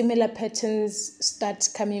once similar patterns start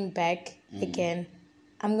coming back again,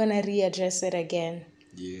 I'm going to readdress it again.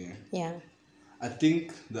 Yeah. I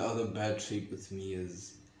think the other bad trait with me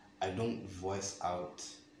is I don't voice out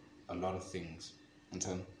a lot of things.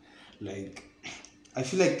 I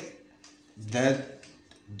feel like that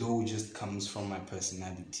though just comes from my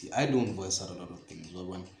personality. I don't voice out a lot of things. But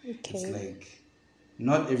it's like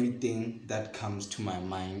not everything that comes to my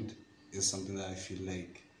mind is something that I feel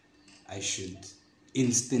like I should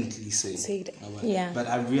instantly say. But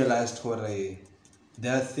I realized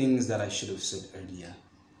there are things that I should have said earlier.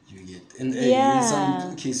 You get in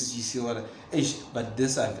some cases you see but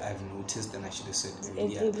this I've noticed and I should have said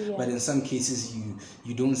earlier. But in some cases you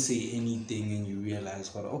don't say anything and you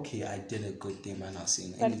realize I did a good thing by not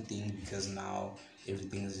saying anything because now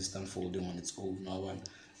everything is just unfolding on its own.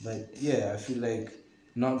 But I feel like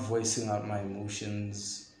not voicing out my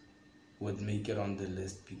emotions would make it on the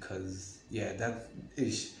list because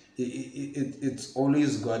it's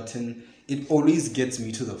always gets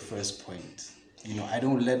me to the first point. I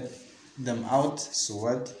don't let them out, so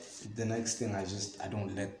what? The next thing I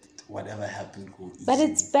don't let whatever happened go easily. But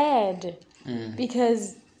it's bad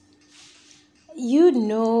because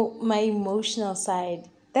my emotional side.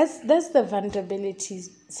 That's the vulnerability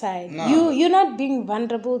side. You're not being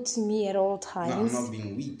vulnerable to me at all times. No, I'm not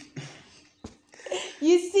being weak.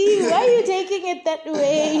 You see, why are you taking it that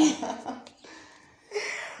way?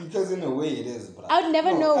 Because in a way it is, bro. I would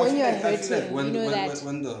never know when you're I feel like hurting. when, You know when, that.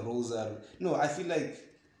 when the roles are... No, I feel like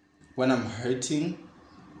when I'm hurting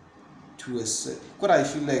to a certain... But I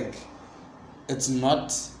feel like it's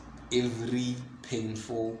not every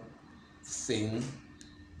painful thing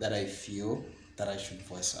that I feel that I should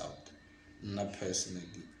voice out. Not personally.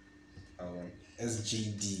 As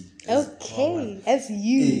GD. Okay, as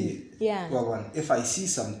you. Yeah. Well, if I see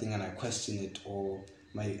something and I question it or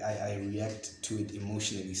I react to it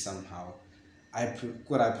emotionally somehow, I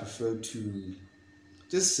prefer to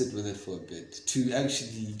just sit with it for a bit to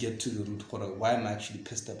actually get to the root cause of why I'm actually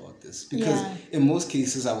pissed about this. Because in most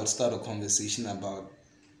cases, I would start a conversation about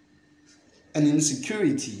an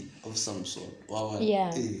insecurity of some sort.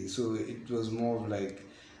 So it was more of like,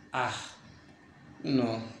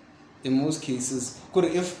 in most cases,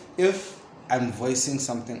 if I'm voicing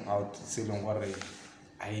something out, say, don't worry,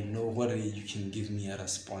 I know what you can give me a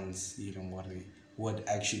response, you don't worry, would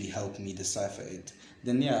actually help me decipher it,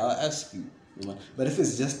 then I'll ask you. But if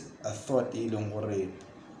it's just a thought, you don't worry,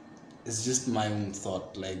 it's just my own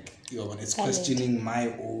thought, like, it's questioning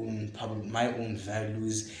my own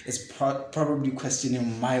values, it's probably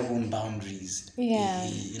questioning my own boundaries. In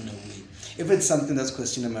a way, if it's something that's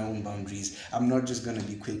questioning my own boundaries, I'm not just gonna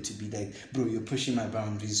be quick to be like, bro, you're pushing my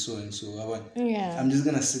boundaries, so and so. I'm just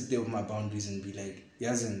gonna sit there with my boundaries and be like,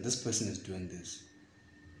 Yazin, this person is doing this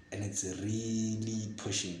and it's really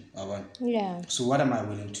pushing. So what am I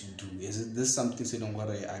willing to do? Is this something, so don't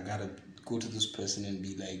worry, I gotta go to this person and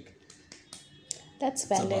be like, that's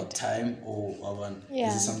valid. It's about time, or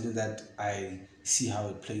is it something that I see how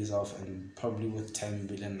it plays off, and probably with time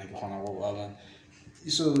be like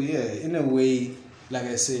so in a way, like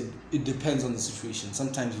I said, it depends on the situation.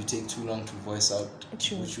 Sometimes you take too long to voice out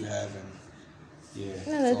what you have, and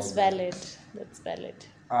that's valid. That's valid.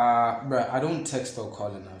 Bruh, I don't text or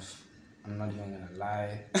call enough. I'm not even gonna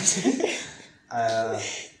lie.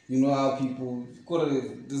 You know how people got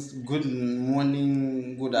this good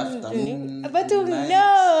morning, good afternoon. But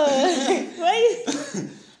no. Why?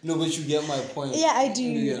 No, but you get my point. Yeah, I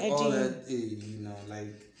do.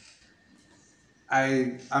 Like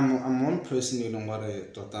I'm one person,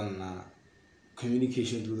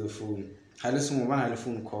 communication through the phone. I listen when I have a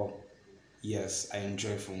phone call. Yes, I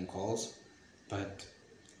enjoy phone calls, but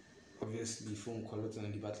obviously phone calls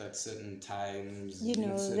only but at certain times.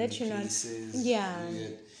 That you're places, not.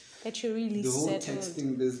 That you're really the whole settled.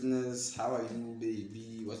 Texting business. How are you,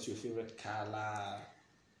 baby? What's your favorite color?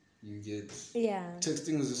 You get.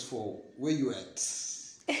 Texting is just for where you at.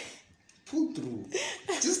 Pull through.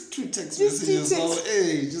 Just two text messages.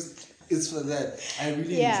 It's for that. I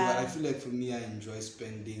really enjoy. I feel like for me, I enjoy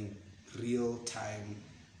spending real time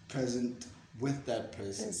present with that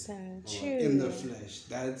person. In the flesh.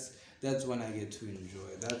 That's when I get to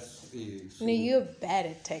enjoy. You're bad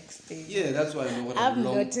at texting. Yeah, that's why I know what I've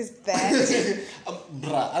noticed that.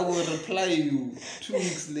 Bruh, I will reply you 2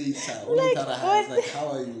 weeks later. Like, how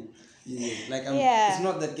are you? Yeah, like it's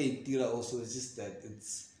not that Tira also. It's just that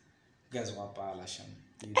it's guys like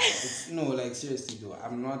seriously though.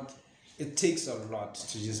 I'm not. It takes a lot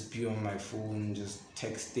to just be on my phone, just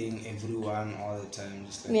texting everyone all the time.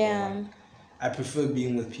 Just like I prefer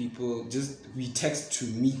being with people. Just we text to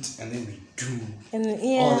meet and then we do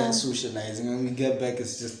all that socializing, and we get back.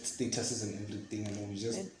 It's just statuses and everything, and then we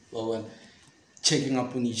just checking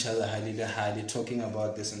up on each other, highly talking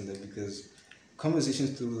about this and that, because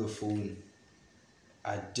conversations through the phone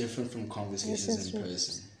are different from conversations in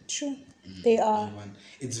person. True, they are.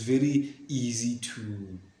 It's very easy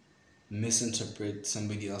to misinterpret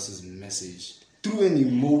somebody else's message through an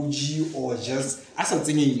emoji or just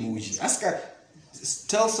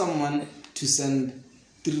tell someone to send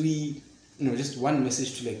just one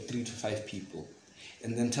message to like 3 to 5 people,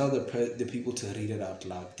 and then tell the people to read it out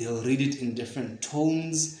loud. They'll read it in different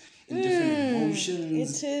tones, in different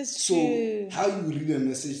emotions. It is so true. How you read a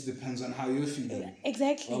message depends on how you're feeling.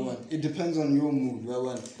 Exactly. It depends on your mood.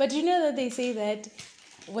 But you know that they say that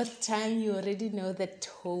with time you already know the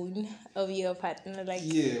tone of your partner, like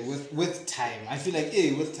with time I feel like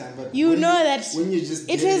with time, but when you just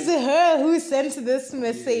it is her who sent this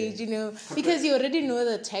message, because you already know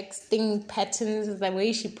the texting patterns, the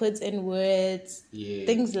way she puts in words,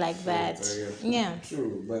 things like that.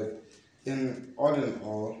 True, but all in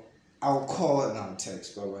all, I'll call and I'll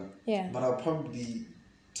text, but I'll probably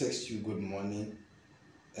text you good morning,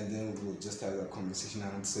 and then we'll just have a conversation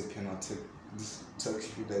and say, I'll just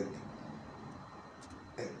text you like,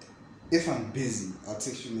 if I'm busy, I'll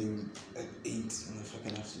text you maybe at 8, and if I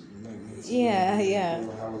can have to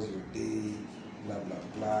how was your day, blah blah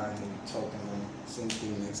blah, and then we talk, and then same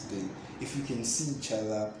thing next day. If you can see each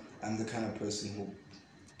other, I'm the kind of person who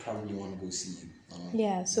probably want to go see you.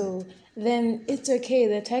 Yeah, so then it's okay,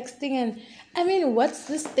 the texting. And I mean, what's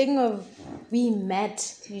this thing of we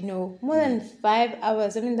met, more than 5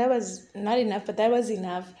 hours? I mean, that was not enough, but that was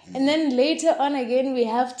enough. And then later on again, we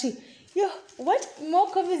have to, what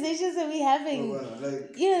more conversations are we having?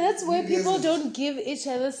 That's where people don't give each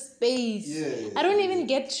other space. I don't even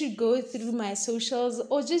get to go through my socials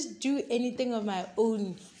or just do anything of my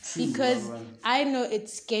own because I know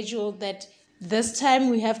it's scheduled that this time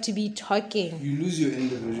we have to be talking. You lose your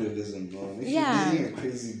individualism, bro. If you're dating a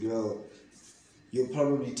crazy girl, you're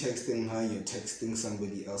probably texting her, you're texting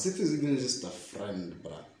somebody else. If it's even just a friend,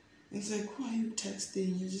 bro. It's like, who are you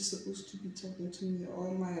texting? You're just supposed to be talking to me,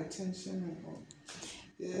 all my attention and all.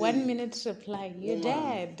 Yeah. 1 minute reply, you're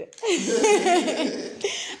dead.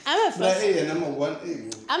 I'm a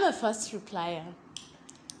fast replier.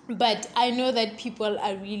 But I know that people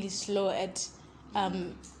are really slow at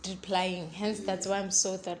replying. Hence, that's why I'm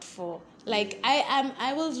so thoughtful. Like,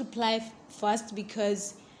 I will reply fast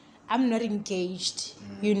because I'm not engaged,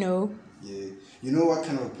 Yeah. You know what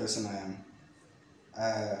kind of a person I am?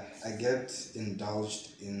 I get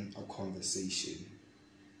indulged in a conversation.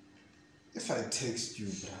 If I text you,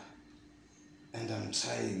 bruh, and I'm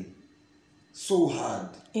trying so hard,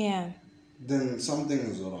 then something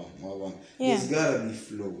is wrong. There's gotta be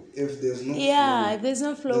flow. If there's no flow, if there's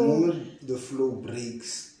no flow, the moment the flow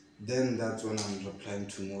breaks, then that's when I'm replying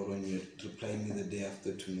tomorrow and you're replying me the day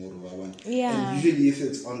after tomorrow. And usually if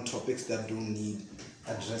it's on topics that don't need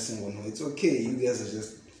addressing or no, it's okay. You guys are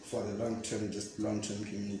just for the long-term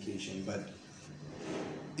communication. But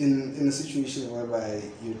in a situation whereby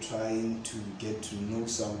you're trying to get to know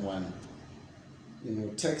someone,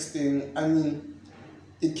 texting, I mean,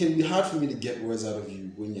 it can be hard for me to get words out of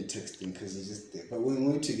you when you're texting because you're just there. But when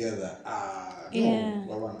we're together,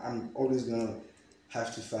 I'm always going to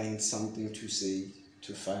have to find something to say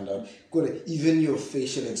to find out. Even your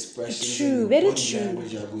facial expressions and your body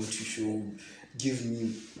language are going to give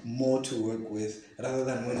me more to work with rather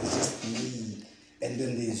than when it's just me and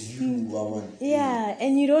then there's you.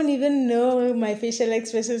 And you don't even know my facial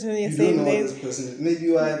expressions when you're saying this. You don't know what this person is. Maybe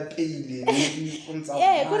you are paid.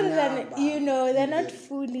 They're not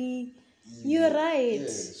fully. You're right. Yeah,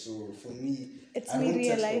 so for me, it's me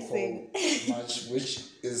realizing much, which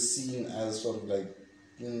is seen as sort of like,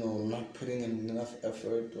 not putting in enough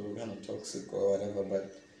effort or kind of toxic or whatever.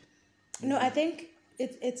 But no, I think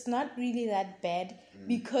it's not really that bad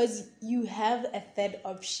because you have a third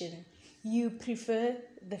option. You prefer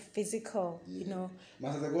the physical,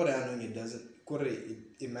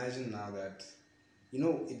 Imagine now that,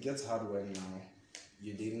 it gets hard when now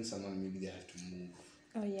you're dating someone, maybe they have to move.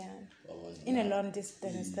 Oh, yeah. In a long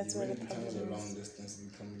distance, that's what it becomes a long distance,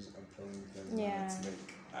 it becomes a problem because it's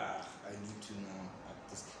like, I need to now up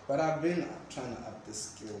this. But I've been trying to up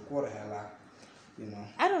this skill.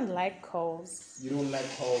 I don't like calls. You don't like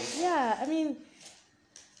calls? Yeah, I mean,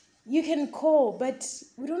 you can call, but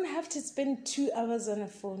we don't have to spend 2 hours on a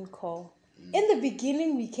phone call. In the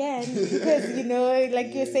beginning, we can because,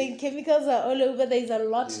 you're saying, chemicals are all over. There's a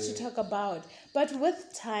lot to talk about. But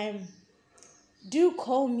with time, do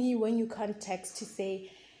call me when you can't text to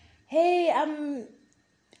say, hey, I'm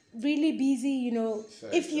really busy,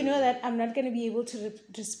 if you know that I'm not going to be able to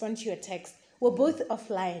respond to your text. We're both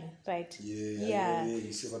offline, right? Yeah.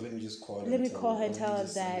 You see, but let me just call her. Let me call her and tell her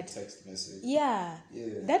that. Text message. Yeah,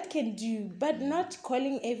 that can do, but not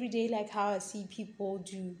calling every day like how I see people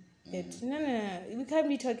do it. No. We can't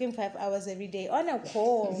be talking 5 hours every day on a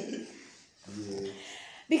call.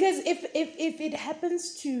 Because if it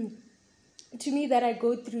happens to me that I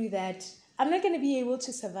go through that, I'm not going to be able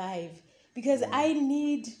to survive because I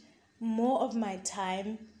need more of my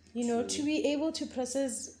time, to be able to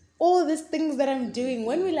process all these things that I'm doing.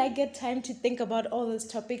 When will I get time to think about all those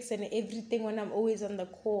topics and everything when I'm always on the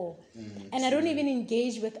call? And I don't even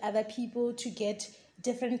engage with other people to get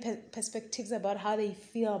different perspectives about how they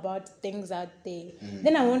feel about things out there.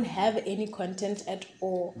 Then I won't have any content at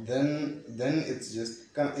all. Then it's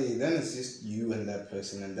just you and that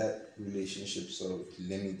person, and that relationship sort of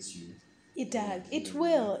limits you. It does. It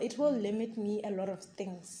will limit me a lot of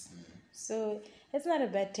things. So it's not a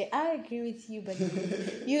bad thing. I agree with you, but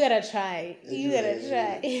you gotta try.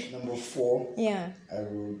 Number 4. Yeah. I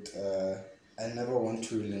wrote, I never want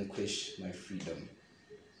to relinquish my freedom.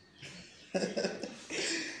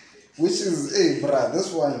 Which is,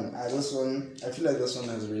 this one, I feel like this one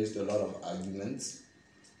has raised a lot of arguments.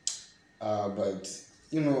 But,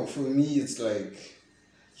 for me, it's like,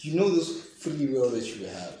 this free will that you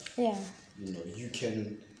have. Yeah. You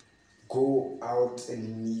can go out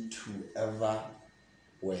and meet whoever,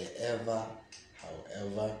 wherever,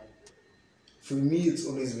 however. for me, it's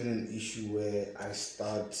always been an issue where I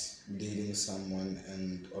start dating someone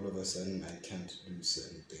and all of a sudden I can't do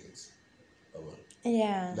certain things.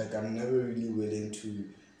 Yeah. Like, I'm never really willing to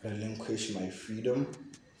relinquish my freedom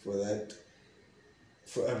for that,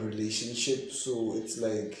 for a relationship. So it's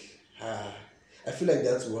like, I feel like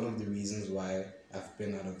that's one of the reasons why I've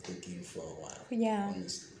been out of the game for a while. Yeah.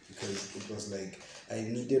 Honestly, because it was like I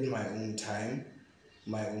needed my own time,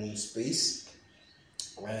 my own space,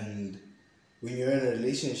 and when you're in a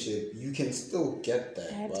relationship, you can still get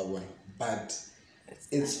that, Right. but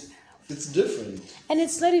it's different. And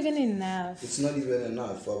it's not even enough. It's not even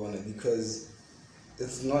enough, because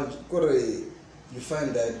it's not. You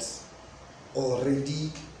find that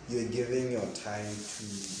already you're giving your time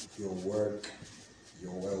to your work,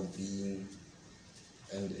 your well-being,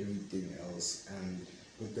 and everything else. And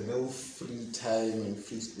with the little free time and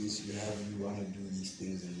free space you have, you want to do these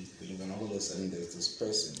things and these things. And all of a sudden, there's this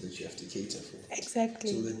person that you have to cater for.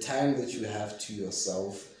 Exactly. So the time that you have to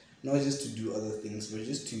yourself, not just to do other things, but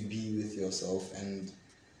just to be with yourself and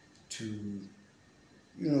to,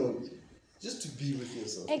 just to be with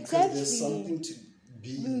yourself. Exactly. Because there's something to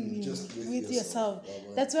be just with yourself.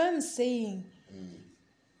 That's what I'm saying.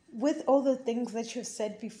 With all the things that you've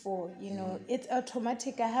said before, it's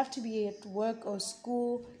automatic. I have to be at work or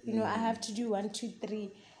school, I have to do 1, 2,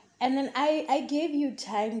 3. And then I gave you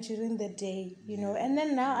time during the day, and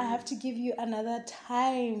then now I have to give you another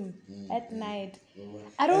time at night.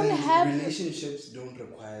 I don't have... Relationships don't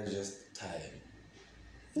require just time.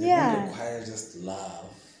 They Yeah. don't require just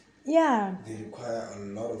love. Yeah. They require a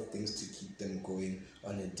lot of things to keep them going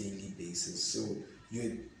on a daily basis. So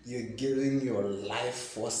you're giving your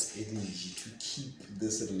life force energy to keep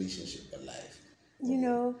this relationship alive.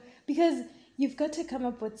 Because you've got to come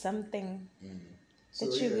up with something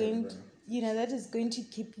that you're going to, that is going to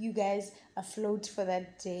keep you guys afloat for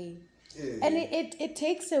that day. Yeah. And it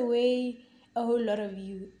takes away a whole lot of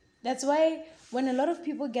you. That's why when a lot of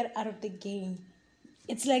people get out of the game,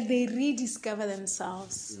 it's like they rediscover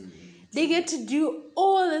themselves. They get to do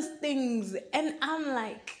all these things, and I'm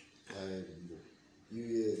like,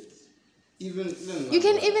 you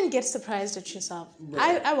can even get surprised at yourself.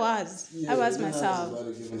 I was myself. I was about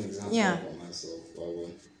to give an example Yeah. about myself.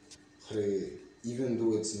 Even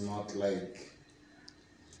though it's not like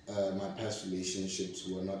my past relationships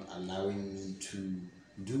were not allowing me to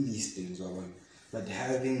do these things, but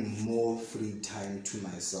having more free time to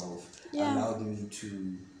myself allowed me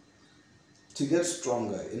to get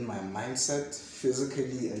stronger in my mindset,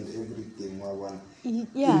 physically and everything.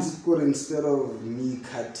 Instead of me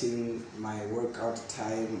cutting my workout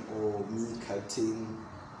time or me cutting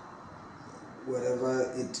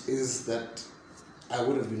whatever it is that I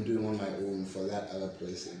would have been doing on my own for that other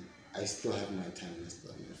person, I still have my time and I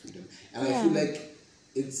still have my freedom. And I feel like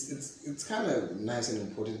it's kind of nice and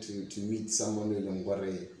important to meet someone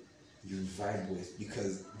you vibe with,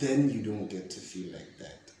 because then you don't get to feel like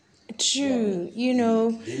that. True,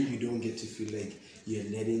 Then you don't get to feel like you're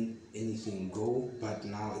letting anything go, but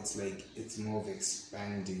now it's like it's more of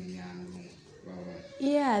expanding.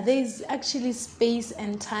 Yeah, there's actually space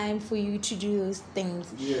and time for you to do those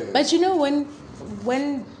things. Yeah. But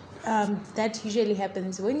when that usually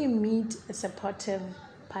happens, when you meet a supportive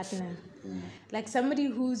partner, like somebody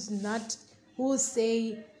who will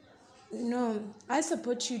say, no, I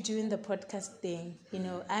support you doing the podcast thing.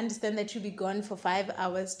 I understand that you'll be gone for 5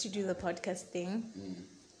 hours to do the podcast thing.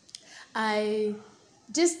 I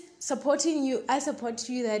just supporting you. I support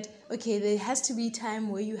you that, okay, there has to be time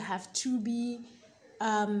where you have to be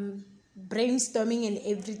brainstorming and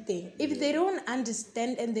everything. If they don't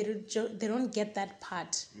understand and they don't get that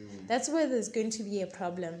part, that's where there's going to be a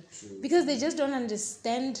problem. Because they just don't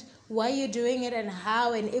understand why you're doing it and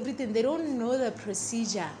how and everything. They don't know the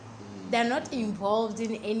procedure. They're not involved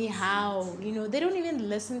in anyhow. They don't even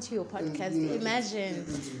listen to your podcast. Imagine.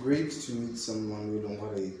 It's great to meet someone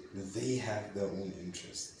they have their own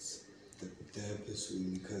interests that they're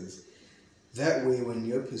pursuing, because that way when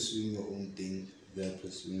you're pursuing your own thing, they're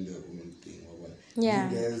pursuing their own thing. Yeah.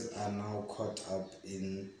 You guys are now caught up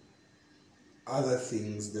in other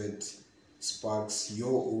things that sparks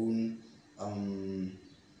your own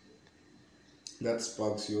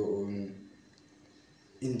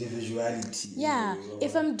individuality. Yeah,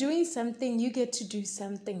 if I'm doing something, you get to do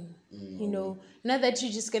something. Not that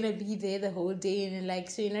you're just gonna be there the whole day and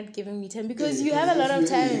so you're not giving me time, because you have a lot of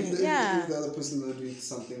time. If the other person is doing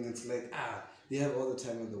something, it's like they have all the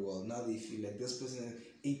time in the world. Now they feel like this person has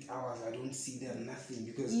 8 hours. I don't see them, nothing,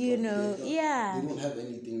 because they don't have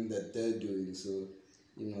anything that they're doing. So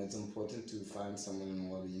it's important to find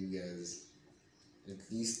someone you guys, at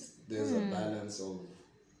least there's a balance of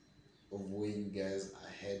of where you guys are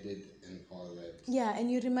headed and all that. Yeah,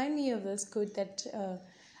 and you remind me of this quote that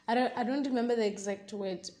I don't remember the exact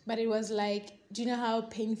word, but it was like, do you know how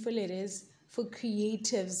painful it is for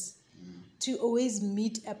creatives to always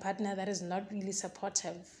meet a partner that is not really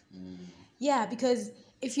supportive? Yeah, because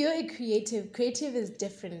if you're a creative is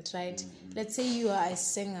different, right? Let's say you are a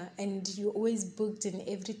singer and you're always booked in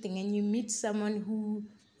everything, and you meet someone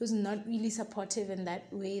who's not really supportive in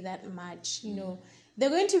that way that much, you know. They're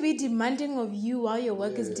going to be demanding of you while your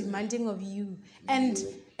work is demanding of you. And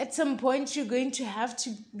at some point, you're going to have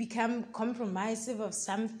to become compromissive of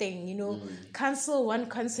something, you know. Cancel one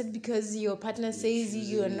concert because your partner says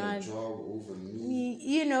you are not. Job over me.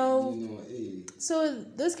 You know. Hey. So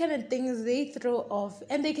those kind of things, they throw off,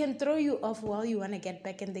 and they can throw you off while you want to get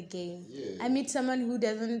back in the game. Yeah. I meet someone who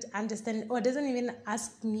doesn't understand or doesn't even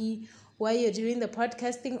ask me why you're doing the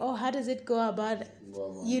podcasting or how does it go about,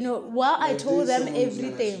 you know, while I told them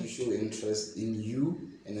everything. You show interest in you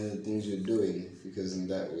and in the things you're doing, because in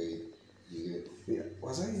that way you get. Yeah.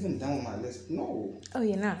 Was I even done with my list? No. Oh,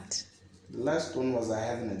 you're not? The last one was I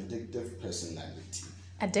have an addictive personality.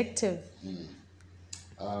 Addictive?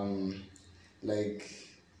 Like,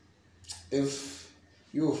 if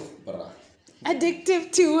you, bruh.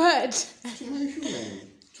 Addictive to what? To my human,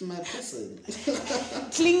 to my person.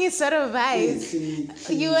 Clingy sort of vibes.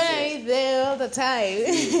 You want to be there all the time.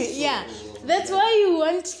 Yeah. That's why you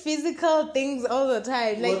want physical things all the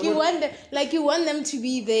time. Like you want them to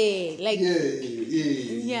be there. Like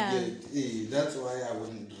yeah. That's why I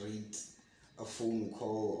wouldn't rate a phone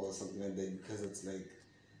call or something like that, because it's like,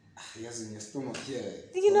 yes, in your stomach here.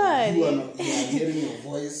 You know what? You are not. Yeah, I'm hearing your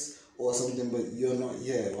voice or something, but you're not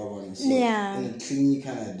here. So yeah. In a clingy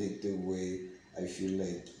kind of addictive way, I feel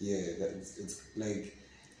like it's like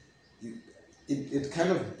it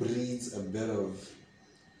kind of breeds a bit of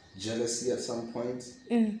jealousy at some point.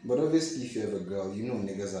 But obviously, if you have a girl, you know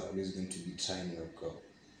niggas are always going to be trying your girl.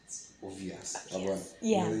 It's obvious.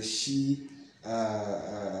 Yeah. Whether she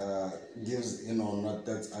gives in or not,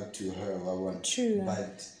 that's up to her. True.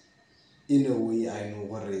 But in a way, I know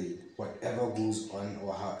whatever goes on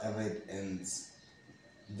or however it ends,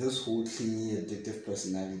 this whole clingy, addictive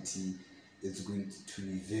personality is going to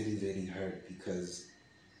be very, very hurt, because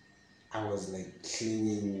I was like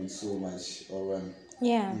clinging so much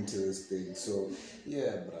into this thing. So,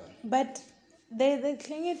 yeah, bruh. But the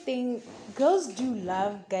clingy thing, girls do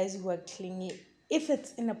love guys who are clingy if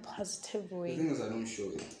it's in a positive way. The thing is, I don't show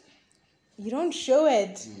it. You don't show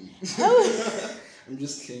it? I'm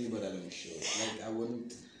just clingy, but I don't show it. Like,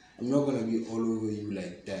 I'm not gonna be all over you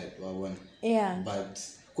like that. Yeah. But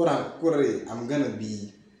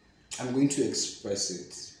I'm going to express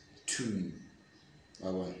it to you.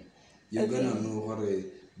 You're gonna know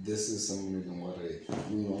this is someone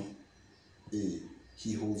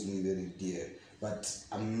he holds me very dear. But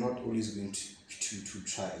I'm not always going to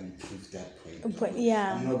try and prove that point. But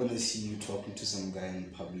yeah. I'm not gonna see you talking to some guy in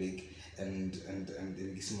public and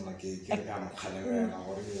it's more like why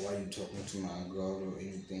are you talking to my girl or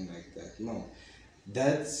anything like that. No.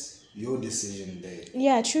 That's your decision there.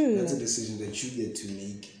 Yeah, true. That's a decision that you get to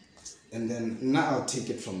make. And then now I'll take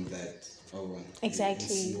it from that.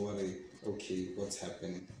 Exactly. And see what's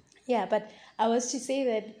happening. Yeah, but I was to say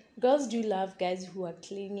that girls do love guys who are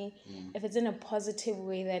clingy if it's in a positive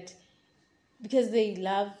way, that because they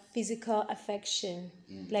love physical affection.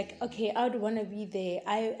 Like, okay, I would want to be there.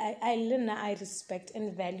 I respect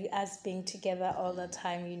and value us being together all the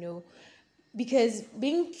time, you know. Because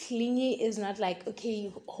being clingy is not like,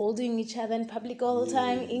 okay, holding each other in public all the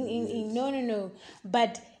time. No.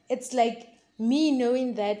 But it's like me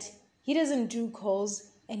knowing that he doesn't do calls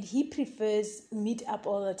and he prefers meet up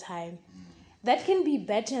all the time. That can be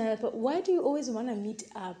better, but why do you always want to meet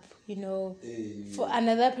up, you know, for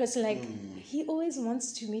another person? Like, he always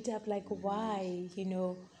wants to meet up, like, why, you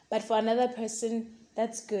know? But for another person,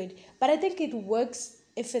 that's good. But I think it works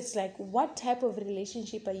if it's like, what type of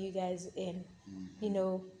relationship are you guys in? You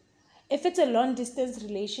know, if it's a long distance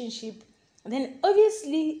relationship, then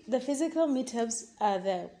obviously the physical meetups are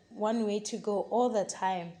the one way to go all the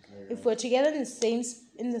time. If we're together in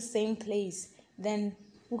the same place, then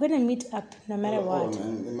we're gonna meet up no matter what.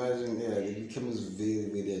 Man, imagine, it becomes very,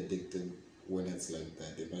 very addictive when it's like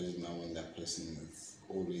that. Imagine now when that person is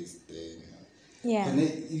always there, you know. Yeah. And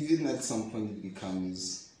then even at some point it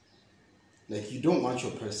becomes like you don't want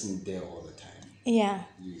your person there all the time. Yeah.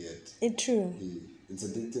 You get it's true. It's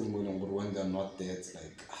addictive when they're not there. It's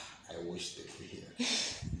like I wish they were here.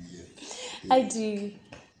 I do.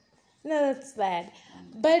 No, that's bad.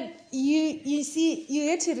 But you see, you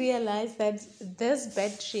get to realize that those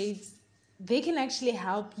bad traits, they can actually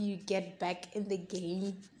help you get back in the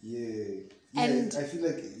game. Yeah. And- I feel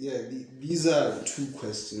like, these are two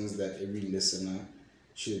questions that every listener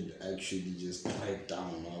should actually just write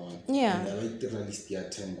down. Yeah. And literally their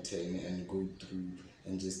 10 and go through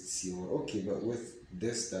and just see, okay, but with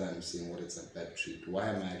this that I'm saying, what it's a bad trait, why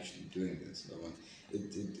am I actually doing this?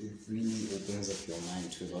 It really opens up your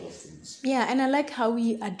mind to a lot of things. Yeah, and I like how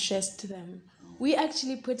we addressed them. We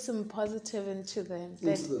actually put some positive into them.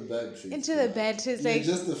 Into the bad traits. Into the bad traits. We're Like,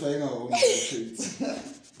 justifying our own bad traits.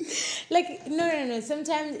 like no.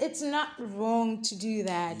 Sometimes it's not wrong to do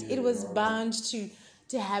that. Yeah, It was right. bound to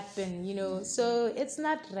happen, So it's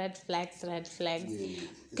not red flags. Yeah.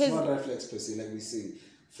 It's 'Cause- not red flags per se, like we say.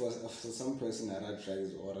 For some person, a red flag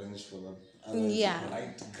is orange. For the other, Yeah. it's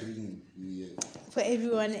light green. Yeah. For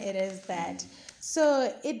everyone, it is that.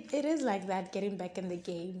 So it is like that, getting back in the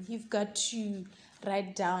game. You've got to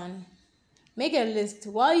write down, make a list.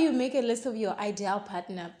 While you make a list of your ideal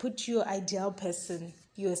partner, put your ideal person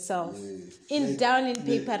yourself down in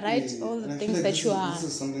paper. Write all the And I things feel like that you are. This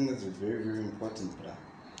is something that's very, very important, bruh.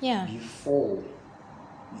 Yeah. Before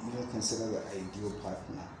you even consider the ideal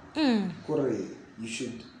partner, Kore, you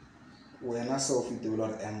should, when I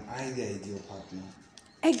develop, am I the ideal partner?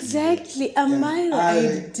 Exactly. Am I the all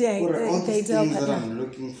ideal these things that partner? I'm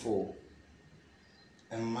looking for,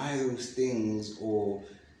 am I those things, or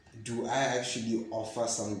do I actually offer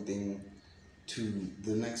something to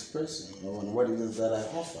the next person? What it is that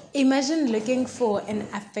I offer? Imagine looking for an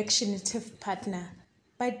affectionate partner,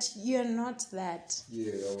 but you're not that.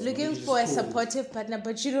 Yeah. Looking for a supportive partner,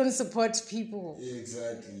 but you don't support people.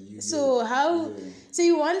 Exactly. So how? Yeah. So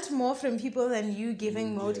you want more from people than you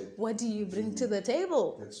giving more. Yeah. What do you bring to the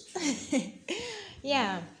table? That's true.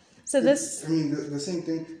 Yeah. So this. I mean, the same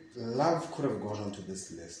thing. Love could have gone onto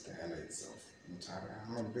this list, the hell itself.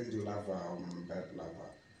 I'm a big lover. I'm a bad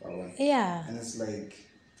lover. Yeah. And it's like,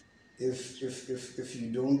 if you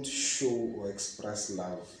don't show or express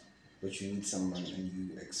love, but you need someone and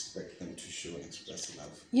you expect them to show and express love.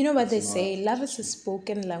 You know what they It's say? not Love is a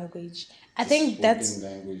spoken language. I a think spoken that's.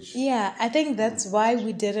 language. Yeah, I think that's why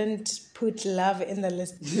we didn't put love in the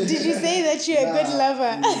list. Did you say that you're a good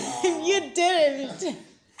lover? You didn't.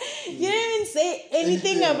 You didn't even say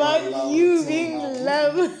anything about love you until being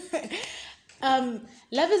now. love.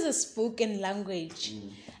 Love is a spoken language.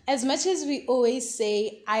 As much as we always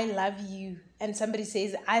say, I love you, and somebody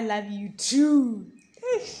says, I love you too.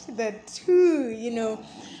 The two,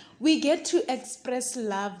 we get to express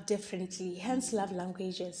love differently, hence love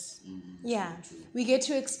languages. Yeah, we get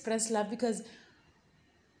to express love because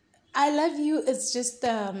I love you is just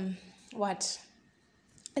what?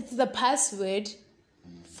 It's the password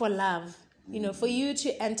for love. For you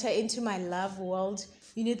to enter into my love world,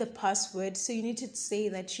 you need the password. So you need to say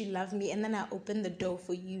that you love me, and then I open the door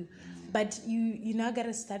for you. But you now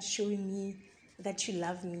gotta start showing me that you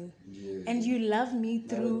love me. Yeah. And you love me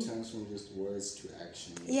Now through. it turns from just words to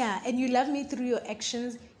action. Yeah, and you love me through your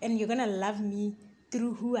actions, and you're gonna love me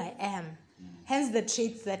through who I am. Hence the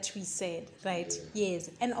traits that we said, right? Yes.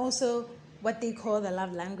 And also what they call the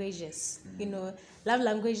love languages. Love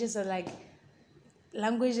languages are like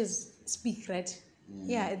languages speak, right?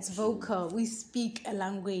 Yeah, it's vocal. We speak a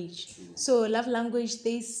language. So love language,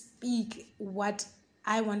 they speak what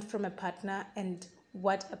I want from a partner and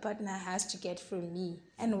what a partner has to get from me,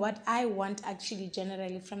 and what I want actually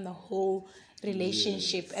generally from the whole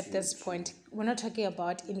relationship at this point. We're not talking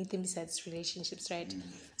about anything besides relationships, right?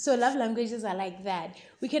 So love languages are like that.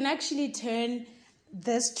 We can actually turn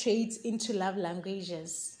these traits into love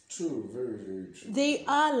languages. True, very, very true. They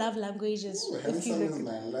are love languages. Ooh, If you handsome look. is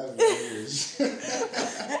my love language.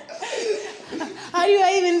 How do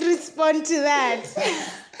I even respond to that?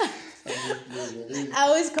 I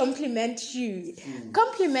always compliment you.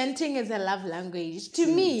 Complimenting is a love language. To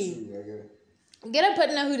me, True, I get it. get a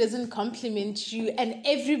partner who doesn't compliment you and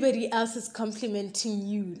everybody else is complimenting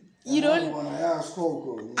you. You don't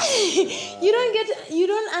you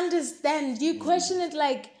don't understand. You question it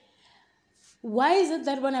like, why is it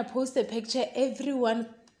that when I post a picture, everyone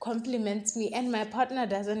compliments me and my partner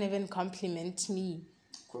doesn't even compliment me?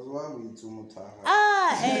 Because why are we too much?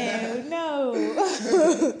 No.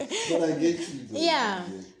 But I get you. Though. Yeah.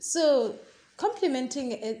 So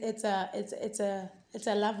complimenting it's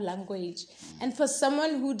a love language. And for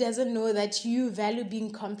someone who doesn't know that you value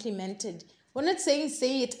being complimented, we're not saying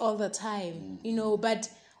say it all the time, but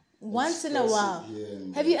once in a while.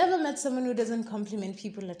 Have you ever met someone who doesn't compliment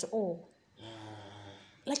people at all?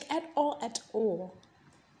 Like at all.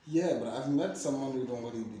 Yeah, but I've met someone who don't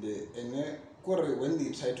want to be there, and when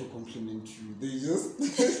they try to compliment you, they just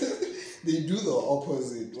they do the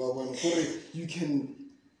opposite. Well, when you can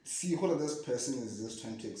see, all of this person is just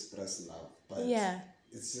trying to express love, but Yeah.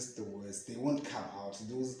 it's just the worst. They won't come out.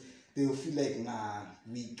 They'll feel like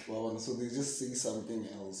weak, so they just say something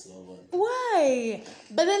else. Why?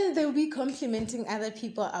 But then they'll be complimenting other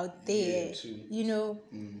people out there. Yeah, true. You know.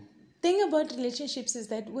 Thing about relationships is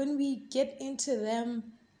that when we get into them,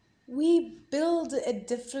 we build a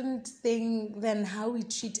different thing than how we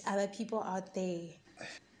treat other people out there.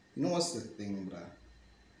 You know what's the thing, bruh?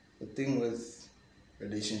 The thing with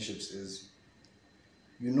relationships is,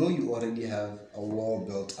 you already have a wall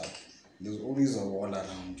built up. There's always a wall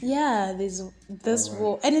around you. Yeah, there's this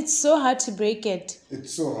wall. And it's so hard to break it.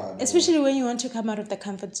 It's so hard. Especially when you want to come out of the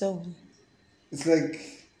comfort zone. It's like,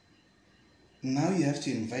 now you have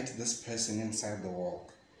to invite this person inside the wall.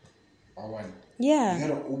 Yeah. You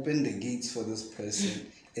gotta open the gates for this person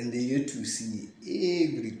and they get to see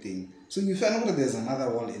everything. So you find out that there's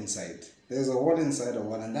another wall inside. There's a wall inside a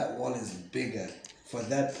wall, and that wall is bigger for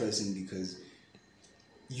that person because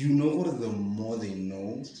the more they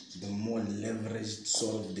know, the more leveraged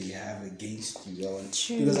sort of they have against you.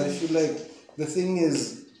 True. Because I feel like the thing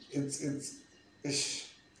is, the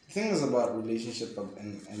thing is about relationship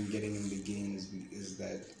and getting in the game is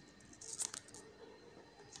that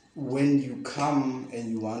when you come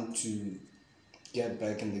and you want to get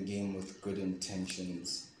back in the game with good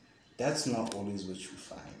intentions, that's not always what you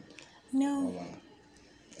find. No.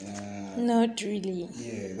 Not really.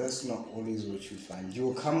 Yeah, that's not always what you find.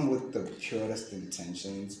 You'll come with the purest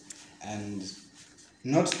intentions, and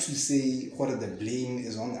not to say what the blame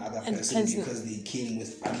is on the other person because they came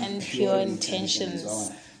with pure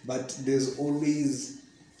intentions. But there's always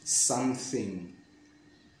something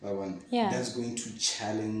that's going to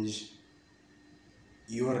challenge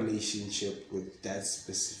your relationship with that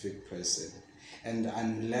specific person. And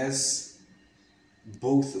unless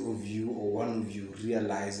both of you or one of you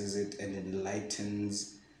realizes it and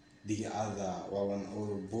enlightens the other, or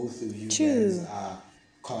both of you guys are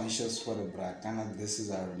conscious for the brakana, this is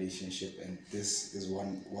our relationship and this is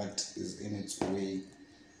what is in its way,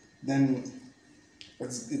 then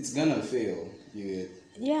it's gonna fail.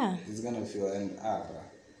 It's gonna fail. And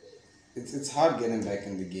it's hard getting back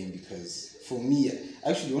in the game, because for me,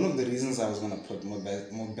 actually, one of the reasons I was gonna put more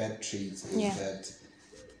bad traits is that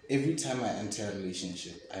every time I enter a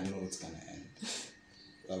relationship, I know it's gonna end.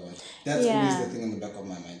 That's always the thing in the back of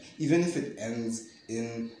my mind. Even if it ends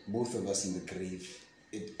in both of us in the grave,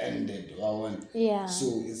 it ended.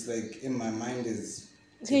 So it's like in my mind is.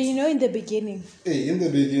 So in the beginning. In the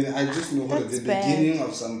beginning, I just know that the beginning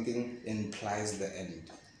of something implies the end.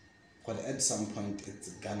 But at some point, it's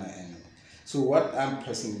gonna end. So what I'm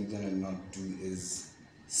personally gonna not do is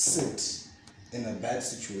sit in a bad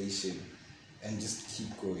situation and just keep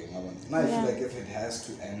going. Now I feel like if it has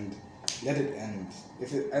to end, let it end.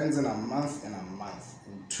 If it ends in a month, in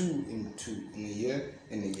two, in a year,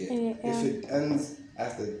 in a year. If it ends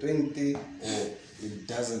after 20, or it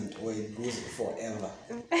doesn't, or it goes forever.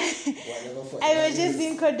 Whatever forever. I was just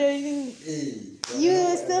in condoning. You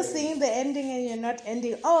were still seeing the ending and you're not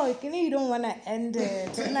ending. Oh, you don't want to end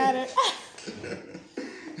it.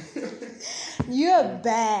 You're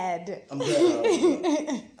bad. I'm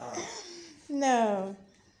bad. No.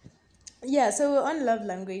 Yeah, so we're on love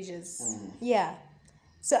languages. Yeah.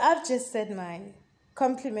 So I've just said mine.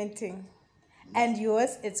 Complimenting. And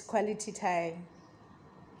yours, it's quality time.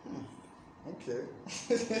 Okay.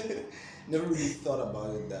 Never really thought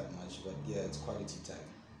about it that much, but yeah, it's quality time.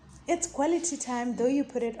 It's quality time, though you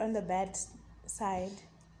put it on the bad side.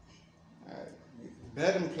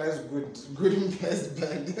 Bad implies good. Good implies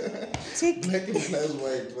bad. Black implies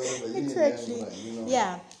white. Whatever. Exactly.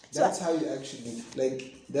 Yeah. That's how you actually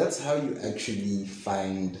That's how you actually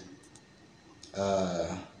find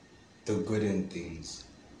the good in things.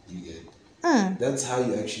 You get. That's how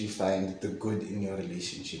you actually find the good in your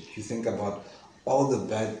relationship. You think about all the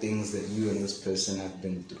bad things that you and this person have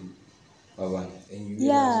been through. And you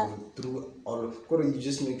realize through all of it, you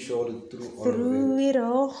just make sure that through it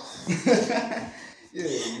all. Yeah.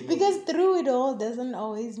 Because through it all doesn't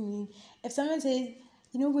always mean, if someone says,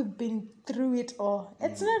 we've been through it all,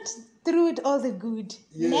 it's not through it all the good.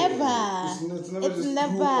 Yeah, never. It's never just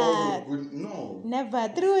through all the good. No. Never.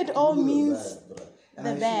 Through it all means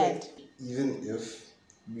the bad. Like, even if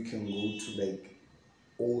we can go to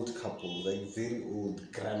old couples, very old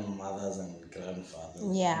grandmothers and grandfathers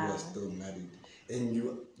who are still married, and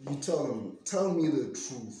you tell me the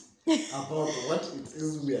truth about what it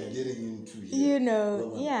is we are getting into here.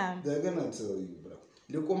 They're gonna tell you, bro.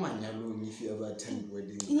 Look at Manyalo if you ever attend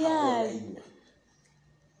weddings. Yeah.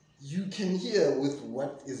 you can hear with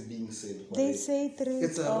what is being said. They say through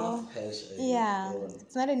it's a rough patch. Yeah,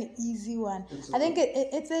 it's not an easy one. I think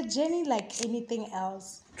it's a journey like anything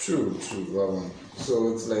else. True.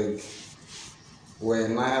 So it's like,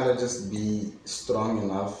 when I had to just be strong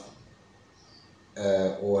enough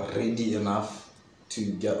or ready enough to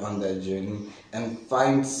get on that journey and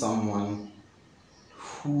find someone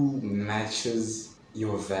who matches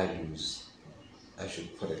your values. I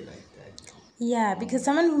should put it like that. Yeah, because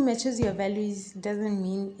someone who matches your values doesn't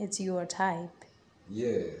mean it's your type.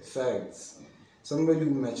 Yeah, facts. Somebody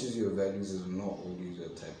who matches your values is not always your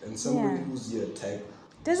type. And somebody who's your type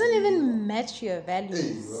doesn't even match your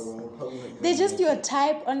values. They're just your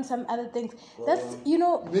type on some other things. That's,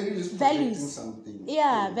 maybe just values. Something.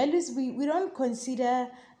 Values, we don't consider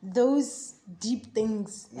those deep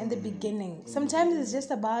things in the beginning. Sometimes it's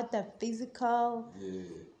just about the physical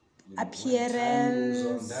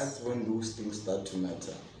appearance. That's when those things start to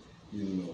matter.